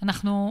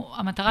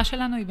 המטרה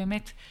שלנו היא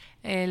באמת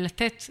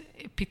לתת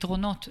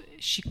פתרונות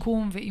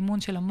שיקום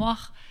ואימון של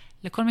המוח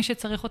לכל מי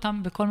שצריך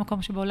אותם בכל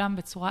מקום שבעולם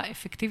בצורה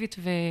אפקטיבית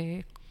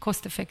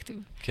ו-cost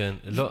effective. כן,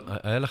 לא,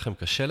 היה לכם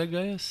קשה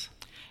לגייס?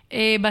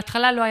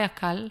 בהתחלה לא היה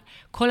קל.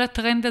 כל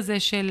הטרנד הזה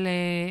של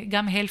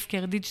גם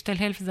healthcare, digital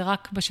health, זה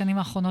רק בשנים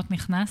האחרונות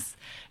נכנס,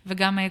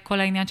 וגם כל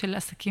העניין של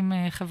עסקים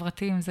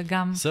חברתיים, זה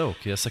גם... זהו,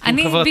 כי עסקים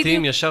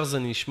חברתיים ישר זה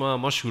נשמע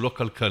משהו לא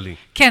כלכלי.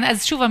 כן,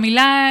 אז שוב,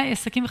 המילה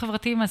עסקים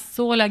חברתיים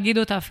אסור להגיד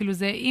אותה, אפילו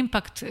זה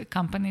impact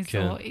companies,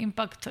 או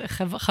impact,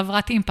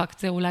 חברת impact,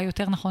 זה אולי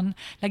יותר נכון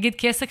להגיד,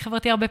 כי עסק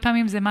חברתי הרבה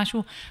פעמים זה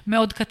משהו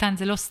מאוד קטן,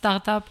 זה לא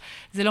סטארטאפ,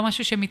 זה לא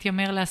משהו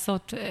שמתיימר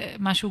לעשות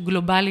משהו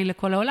גלובלי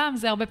לכל העולם,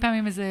 זה הרבה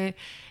פעמים איזה...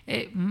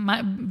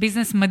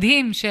 ביזנס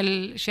מדהים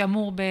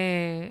שאמור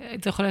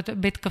זה יכול להיות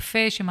בית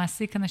קפה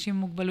שמעסיק אנשים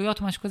עם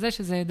מוגבלויות או משהו כזה,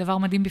 שזה דבר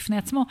מדהים בפני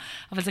עצמו,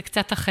 אבל זה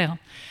קצת אחר.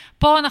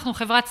 פה אנחנו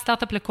חברת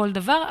סטארט-אפ לכל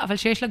דבר, אבל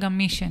שיש לה גם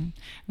מישן.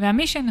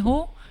 והמישן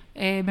הוא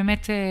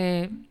באמת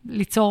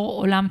ליצור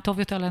עולם טוב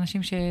יותר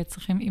לאנשים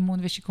שצריכים אימון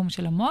ושיקום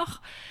של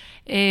המוח.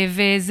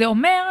 וזה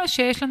אומר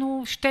שיש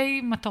לנו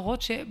שתי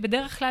מטרות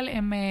שבדרך כלל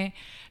הן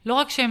לא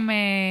רק שהן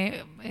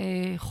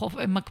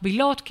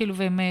מקבילות, כאילו,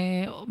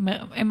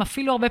 והן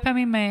אפילו הרבה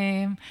פעמים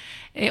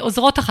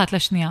עוזרות אחת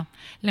לשנייה.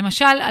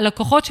 למשל,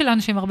 הלקוחות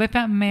שלנו, שהם הרבה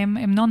פעמים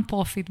הם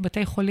נון-פרופיט,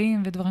 בתי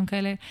חולים ודברים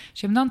כאלה,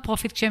 שהם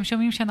נון-פרופיט, כשהם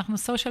שומעים שאנחנו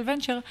סושיאל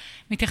ונצ'ר,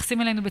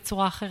 מתייחסים אלינו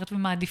בצורה אחרת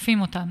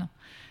ומעדיפים אותנו.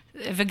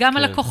 וגם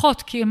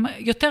הלקוחות, כי הם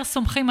יותר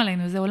סומכים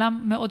עלינו, זה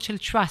עולם מאוד של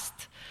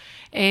trust.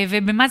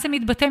 ובמה זה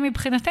מתבטא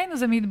מבחינתנו?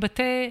 זה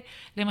מתבטא,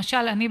 למשל,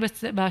 אני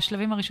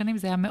בשלבים הראשונים,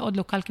 זה היה מאוד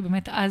לא קל, כי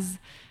באמת אז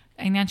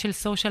העניין של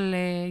סושיאל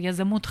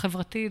יזמות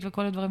חברתית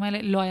וכל הדברים האלה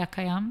לא היה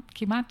קיים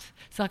כמעט.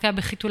 זה רק היה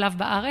בחיתוליו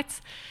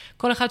בארץ.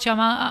 כל אחד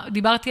שאמר,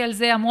 דיברתי על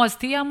זה, אמרו, אז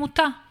תהיה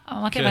עמותה.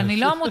 אמרתי, אבל אני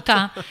לא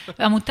עמותה.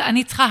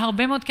 אני צריכה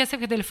הרבה מאוד כסף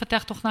כדי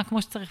לפתח תוכנה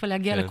כמו שצריך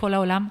ולהגיע לכל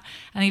העולם.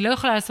 אני לא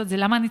יכולה לעשות זה.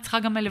 למה אני צריכה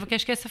גם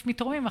לבקש כסף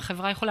מתורמים?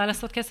 החברה יכולה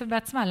לעשות כסף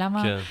בעצמה.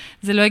 למה?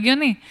 זה לא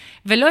הגיוני.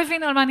 ולא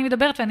הבינו על מה אני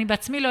מדברת, ואני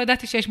בעצמי לא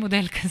ידעתי שיש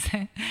מודל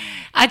כזה.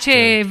 עד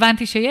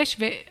שהבנתי שיש,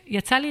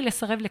 ויצא לי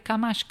לסרב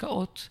לכמה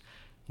השקעות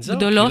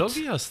גדולות. זהו,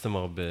 כי לא גייסתם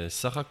הרבה.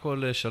 סך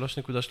הכל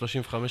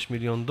 $3.35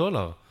 מיליון.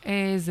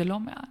 זה לא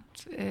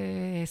מעט.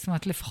 זאת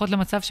אומרת, לפחות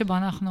למצב שבו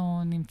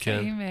אנחנו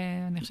נמצאים,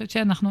 ואני חושבת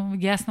שאנחנו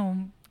גייסנו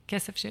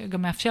כסף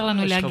שגם מאפשר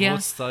לנו להגיע... יש חברות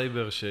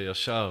סייבר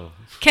שישר.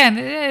 כן,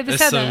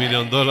 בסדר. $10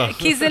 מיליון.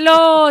 כי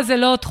זה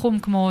לא תחום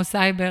כמו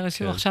סייבר,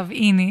 שהוא עכשיו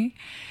איני.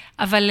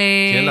 אבל...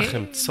 כי אין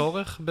לכם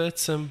צורך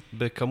בעצם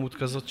בכמות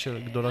כזאת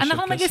גדולה של כסף?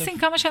 אנחנו מגייסים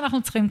כמה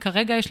שאנחנו צריכים.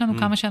 כרגע יש לנו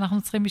כמה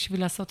שאנחנו צריכים בשביל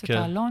לעשות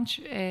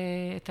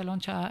את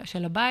הלונץ'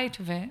 של הבית,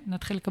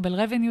 ונתחיל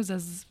לקבל revenues,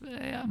 אז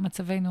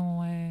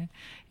מצבנו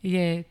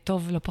יהיה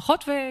טוב לא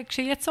פחות,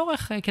 וכשיהיה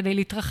צורך כדי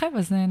להתרחב,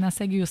 אז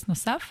נעשה גיוס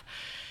נוסף.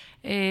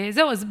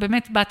 זהו, אז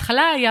באמת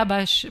בהתחלה היה,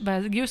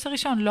 בגיוס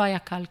הראשון לא היה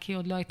קל, כי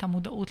עוד לא הייתה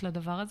מודעות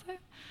לדבר הזה.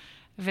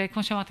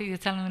 וכמו שאמרתי,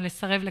 יצא לנו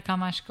לסרב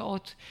לכמה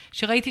השקעות,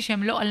 שראיתי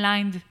שהן לא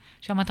aligned,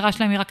 שהמטרה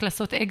שלהם היא רק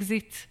לעשות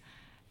אקזיט.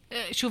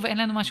 שוב, אין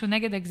לנו משהו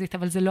נגד אקזיט,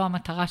 אבל זה לא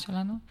המטרה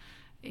שלנו.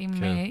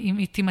 אם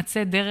היא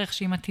תימצא דרך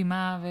שהיא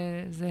מתאימה,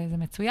 וזה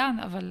מצוין,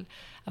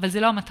 אבל זה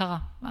לא המטרה.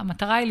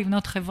 המטרה היא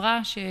לבנות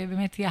חברה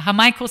שבאמת היא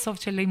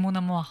המייקרוסופט של אימון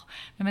המוח.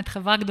 באמת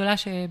חברה גדולה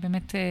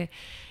שבאמת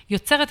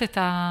יוצרת את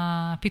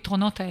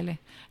הפתרונות האלה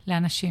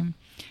לאנשים.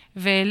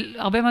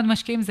 והרבה מאוד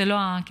משקיעים זה לא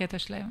הקטע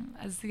שלהם.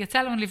 אז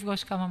יצא לנו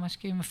לפגוש כמה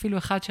משקיעים, אפילו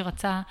אחד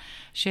שרצה,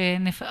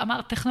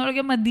 שאמר,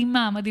 טכנולוגיה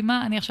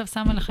מדהימה, אני עכשיו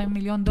שמה לכם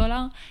 $1,000,000,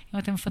 אם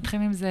אתם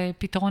מפתחים עם זה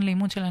פתרון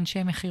לאימון של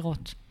אנשי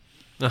מחירות.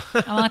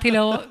 אמרתי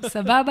לו,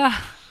 סבבה,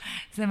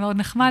 זה מאוד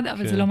נחמד,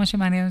 אבל זה לא מה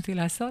שמעניין אותי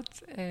לעשות.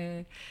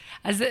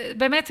 אז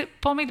באמת,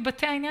 פה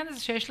מתבטא העניין הזה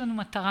שיש לנו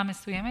מטרה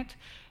מסוימת,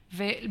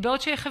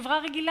 ובעוד שהיא חברה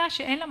רגילה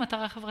שאין לה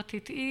מטרה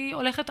חברתית, היא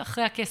הולכת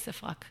אחרי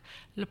הכסף רק.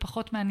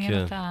 לפחות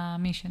מעניין את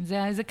המישן.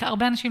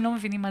 הרבה אנשים לא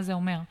מבינים מה זה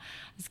אומר.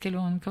 אז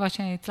כאילו, אני מקווה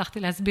שהצלחתי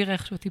להסביר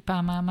איכשהו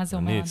טיפה מה זה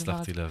אומר. אני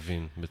הצלחתי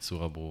להבין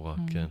בצורה ברורה,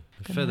 כן.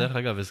 יפה, דרך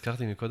אגב,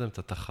 הזכרתי מקודם את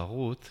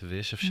התחרות,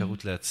 ויש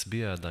אפשרות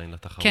להצביע עדיין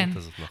לתחרות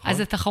הזאת, נכון? אז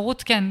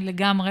התחרות, כן,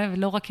 לגמרי,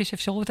 ולא רק יש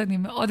אפשרות, אני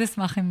מאוד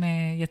אשמח אם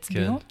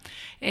יצביעו.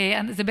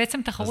 זה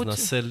בעצם תחרות... אז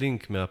נעשה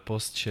לינק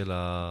מהפוסט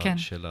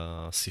של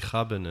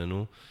השיחה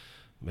בינינו,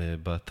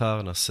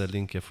 באתר נעשה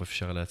לינק איפה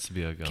אפשר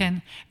להצביע גם. כן,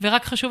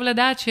 ורק חשוב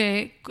לדעת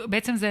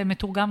שבעצם זה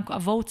מתורגם,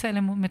 הוואוצ'רים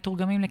האלה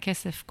מתורגמים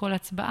לכסף, כל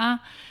הצבעה.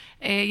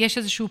 יש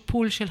איזשהו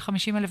פול של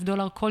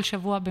 $50,000 כל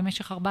שבוע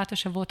במשך 4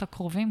 השבועות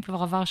הקרובים,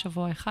 כבר עבר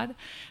שבוע אחד.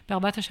 ב4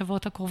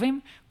 השבועות הקרובים,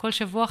 כל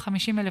שבוע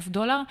 $50,000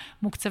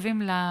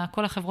 מוקצבים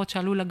לכל החברות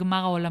שעלו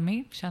לגמר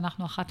העולמי,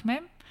 שאנחנו אחת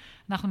מהם.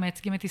 אנחנו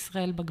מייצגים את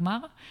ישראל בגמר.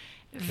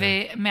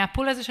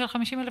 ומהפול הזה של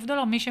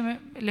 $50,000,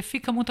 לפי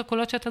כמות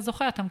הקולות שאתה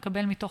זוכה, אתה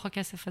מקבל מתוך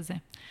הכסף הזה.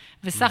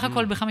 וסך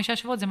הכל ב5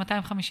 שבועות זה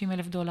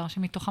 $250,000,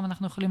 שמתוכם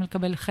אנחנו יכולים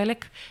לקבל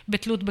חלק,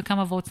 בתלות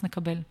בכמה וואטס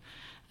נקבל.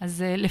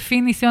 אז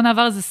לפי ניסיון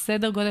העבר זה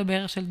סדר גודל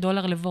בערך של $1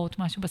 לוואט,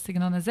 משהו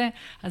בסגנון הזה,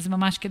 אז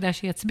ממש כדאי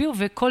שיצביעו,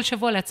 וכל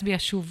שבוע להצביע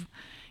שוב,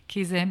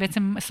 כי זה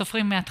בעצם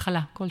סופרים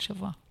מההתחלה, כל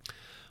שבוע.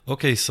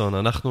 אוקיי, סון,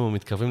 אנחנו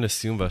מתקרבים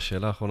לסיום,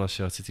 והשאלה האחרונה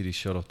שרציתי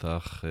לשאול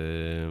אותך,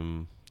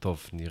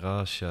 טוב,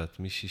 נראה שאת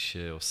מישהי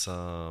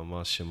שעושה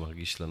מה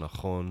שמרגיש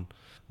לנכון,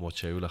 למרות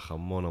שהיו לך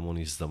המון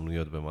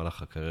הזדמנויות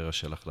במהלך הקריירה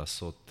שלך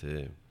לעשות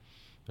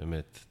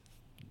באמת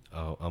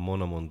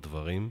המון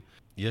דברים.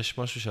 יש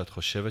משהו שאת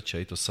חושבת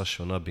שהיית עושה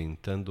שונה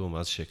באינטנדו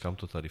מאז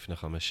שהקמת אותה לפני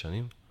 5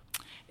 שנים?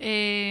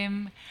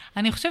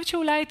 אני חושבת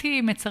שאולי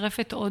הייתי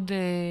מצרפת עוד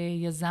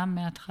יזם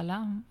מההתחלה.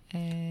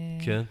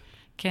 כן?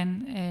 כן.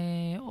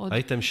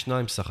 הייתם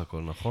 2 סך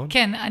הכל, נכון?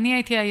 כן, אני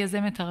הייתי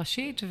היזמת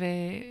הראשית,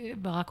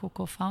 וברק הוא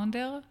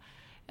קו-פאונדר.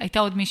 הייתה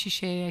עוד מישהי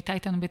שהייתה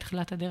איתנו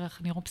בתחילת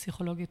הדרך,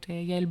 נוירופסיכולוגית,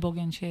 יעל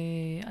בוגן,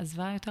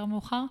 שעזבה יותר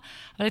מאוחר,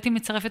 אבל הייתי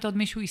מצרפת עוד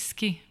מישהו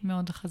עסקי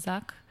מאוד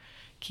חזק,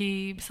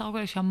 כי בסך הכל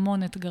יש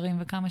המון אתגרים,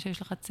 וכמה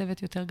שיש לך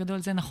צוות יותר גדול.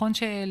 זה נכון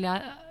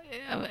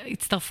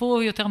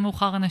שהצטרפו יותר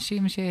מאוחר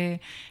אנשים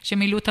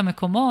שמילאו את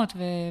המקומות,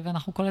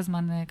 ואנחנו כל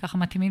הזמן ככה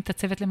מתאימים את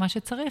הצוות למה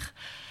שצריך,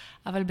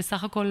 אבל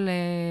בסך הכל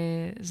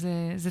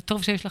זה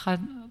טוב שיש לך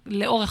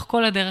לאורך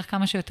כל הדרך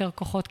כמה שיותר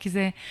כוחות, כי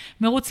זה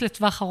מרוץ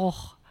לטווח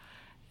ארוך.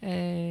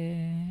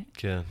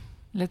 כן.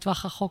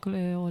 לטווח רחוק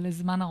או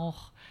לזמן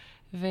ארוך.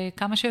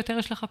 וכמה שיותר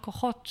יש לך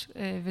כוחות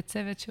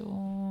וצוות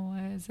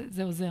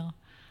זה עוזר.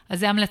 אז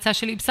זו המלצה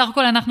שלי. בסך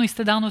הכל אנחנו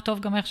הסתדרנו טוב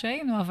גם איך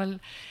שהיינו, אבל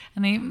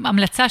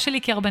המלצה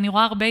שלי, כי אני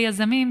רואה הרבה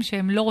יזמים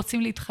שהם לא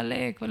רוצים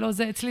להתחלק, ולא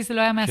זה, אצלי זה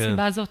לא היה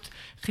מהסיבה הזאת.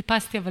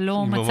 חיפשתי, אבל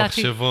לא מצאתי. עם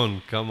המחשבון,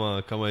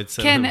 כמה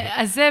אצלנו. כן,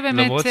 אז זה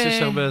באמת... למרות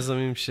שיש הרבה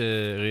יזמים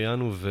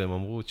שראיינו והם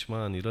אמרו,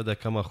 תשמע, אני לא יודע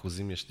כמה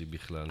אחוזים יש לי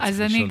בכלל.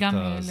 אז אני גם...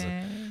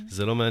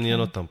 זה לא מעניין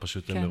אותם,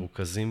 פשוט הם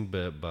מרוכזים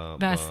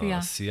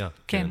בעשייה.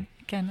 כן.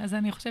 כן, אז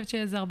אני חושבת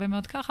שזה הרבה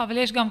מאוד ככה, אבל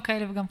יש גם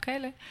כאלה וגם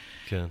כאלה.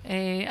 כן.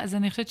 אז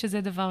אני חושבת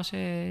שזה דבר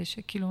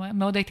שכאילו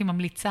מאוד הייתי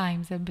ממליצה,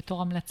 אם זה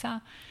בתור המלצה,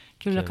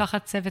 כאילו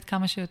לקחת צוות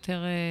כמה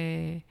שיותר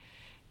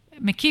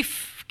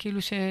מקיף, כאילו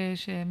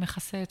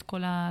שמכסה את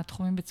כל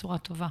התחומים בצורה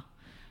טובה.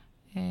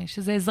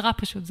 שזה עזרה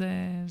פשוט, זה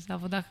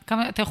עבודה,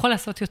 אתה יכול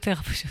לעשות יותר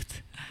פשוט.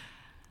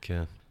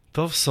 כן.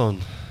 טוב, סון,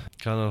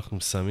 כאן אנחנו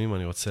מסיימים,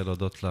 אני רוצה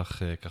להודות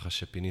לך ככה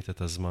שפינית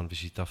את הזמן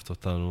ושיתפת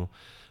אותנו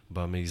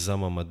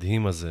במיזם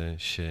המדהים הזה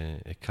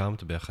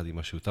שהקמת ביחד עם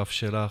השותף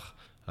שלך,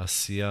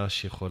 עשייה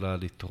שיכולה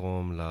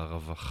לתרום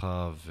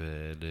לרווחה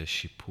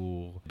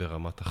ולשיפור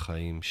ברמת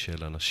החיים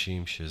של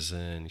אנשים,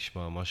 שזה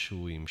נשמע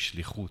משהו עם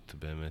שליחות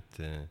באמת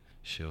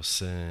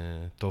שעושה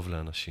טוב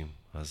לאנשים.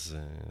 אז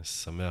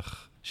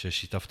שמח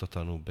ששיתפת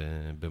אותנו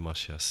במה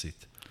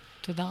שעשית.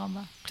 תודה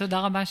רבה. תודה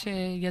רבה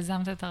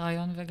שיזמת את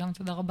הרעיון, וגם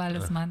תודה רבה על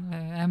הזמן,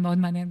 והיה מאוד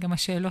מעניין גם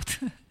השאלות.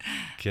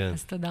 כן.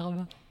 אז תודה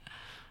רבה.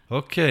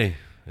 אוקיי.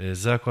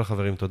 זה הכל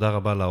חברים, תודה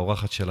רבה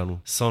לאורחת שלנו,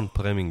 סון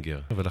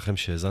פרמינגר, ולכם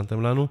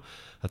שהזנתם לנו.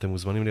 אתם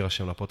מוזמנים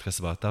להירשם לפודקאסט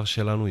באתר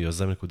שלנו,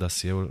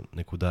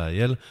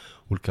 yozem.co.il,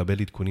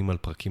 ולקבל עדכונים על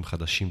פרקים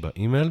חדשים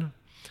באימייל.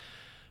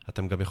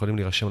 אתם גם יכולים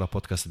להירשם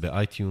לפודקאסט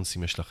באייטיונס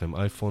אם יש לכם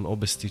אייפון, או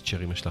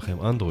בסטיצ'ר אם יש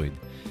לכם אנדרואיד.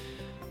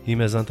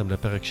 אם הזנתם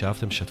לפרק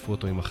שאהבתם, שתפו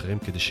אותו עם אחרים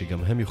כדי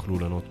שגם הם יוכלו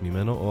ליהנות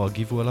ממנו, או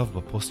הגיבו עליו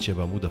בפוסט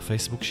שבעמוד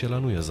הפייסבוק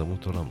שלנו,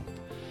 יזמות עולמות.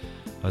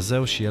 אז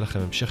זהו, שיהיה לכם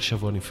המשך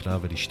שבוע נפלא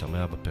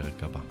ולהשתמע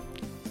בפרק הבא.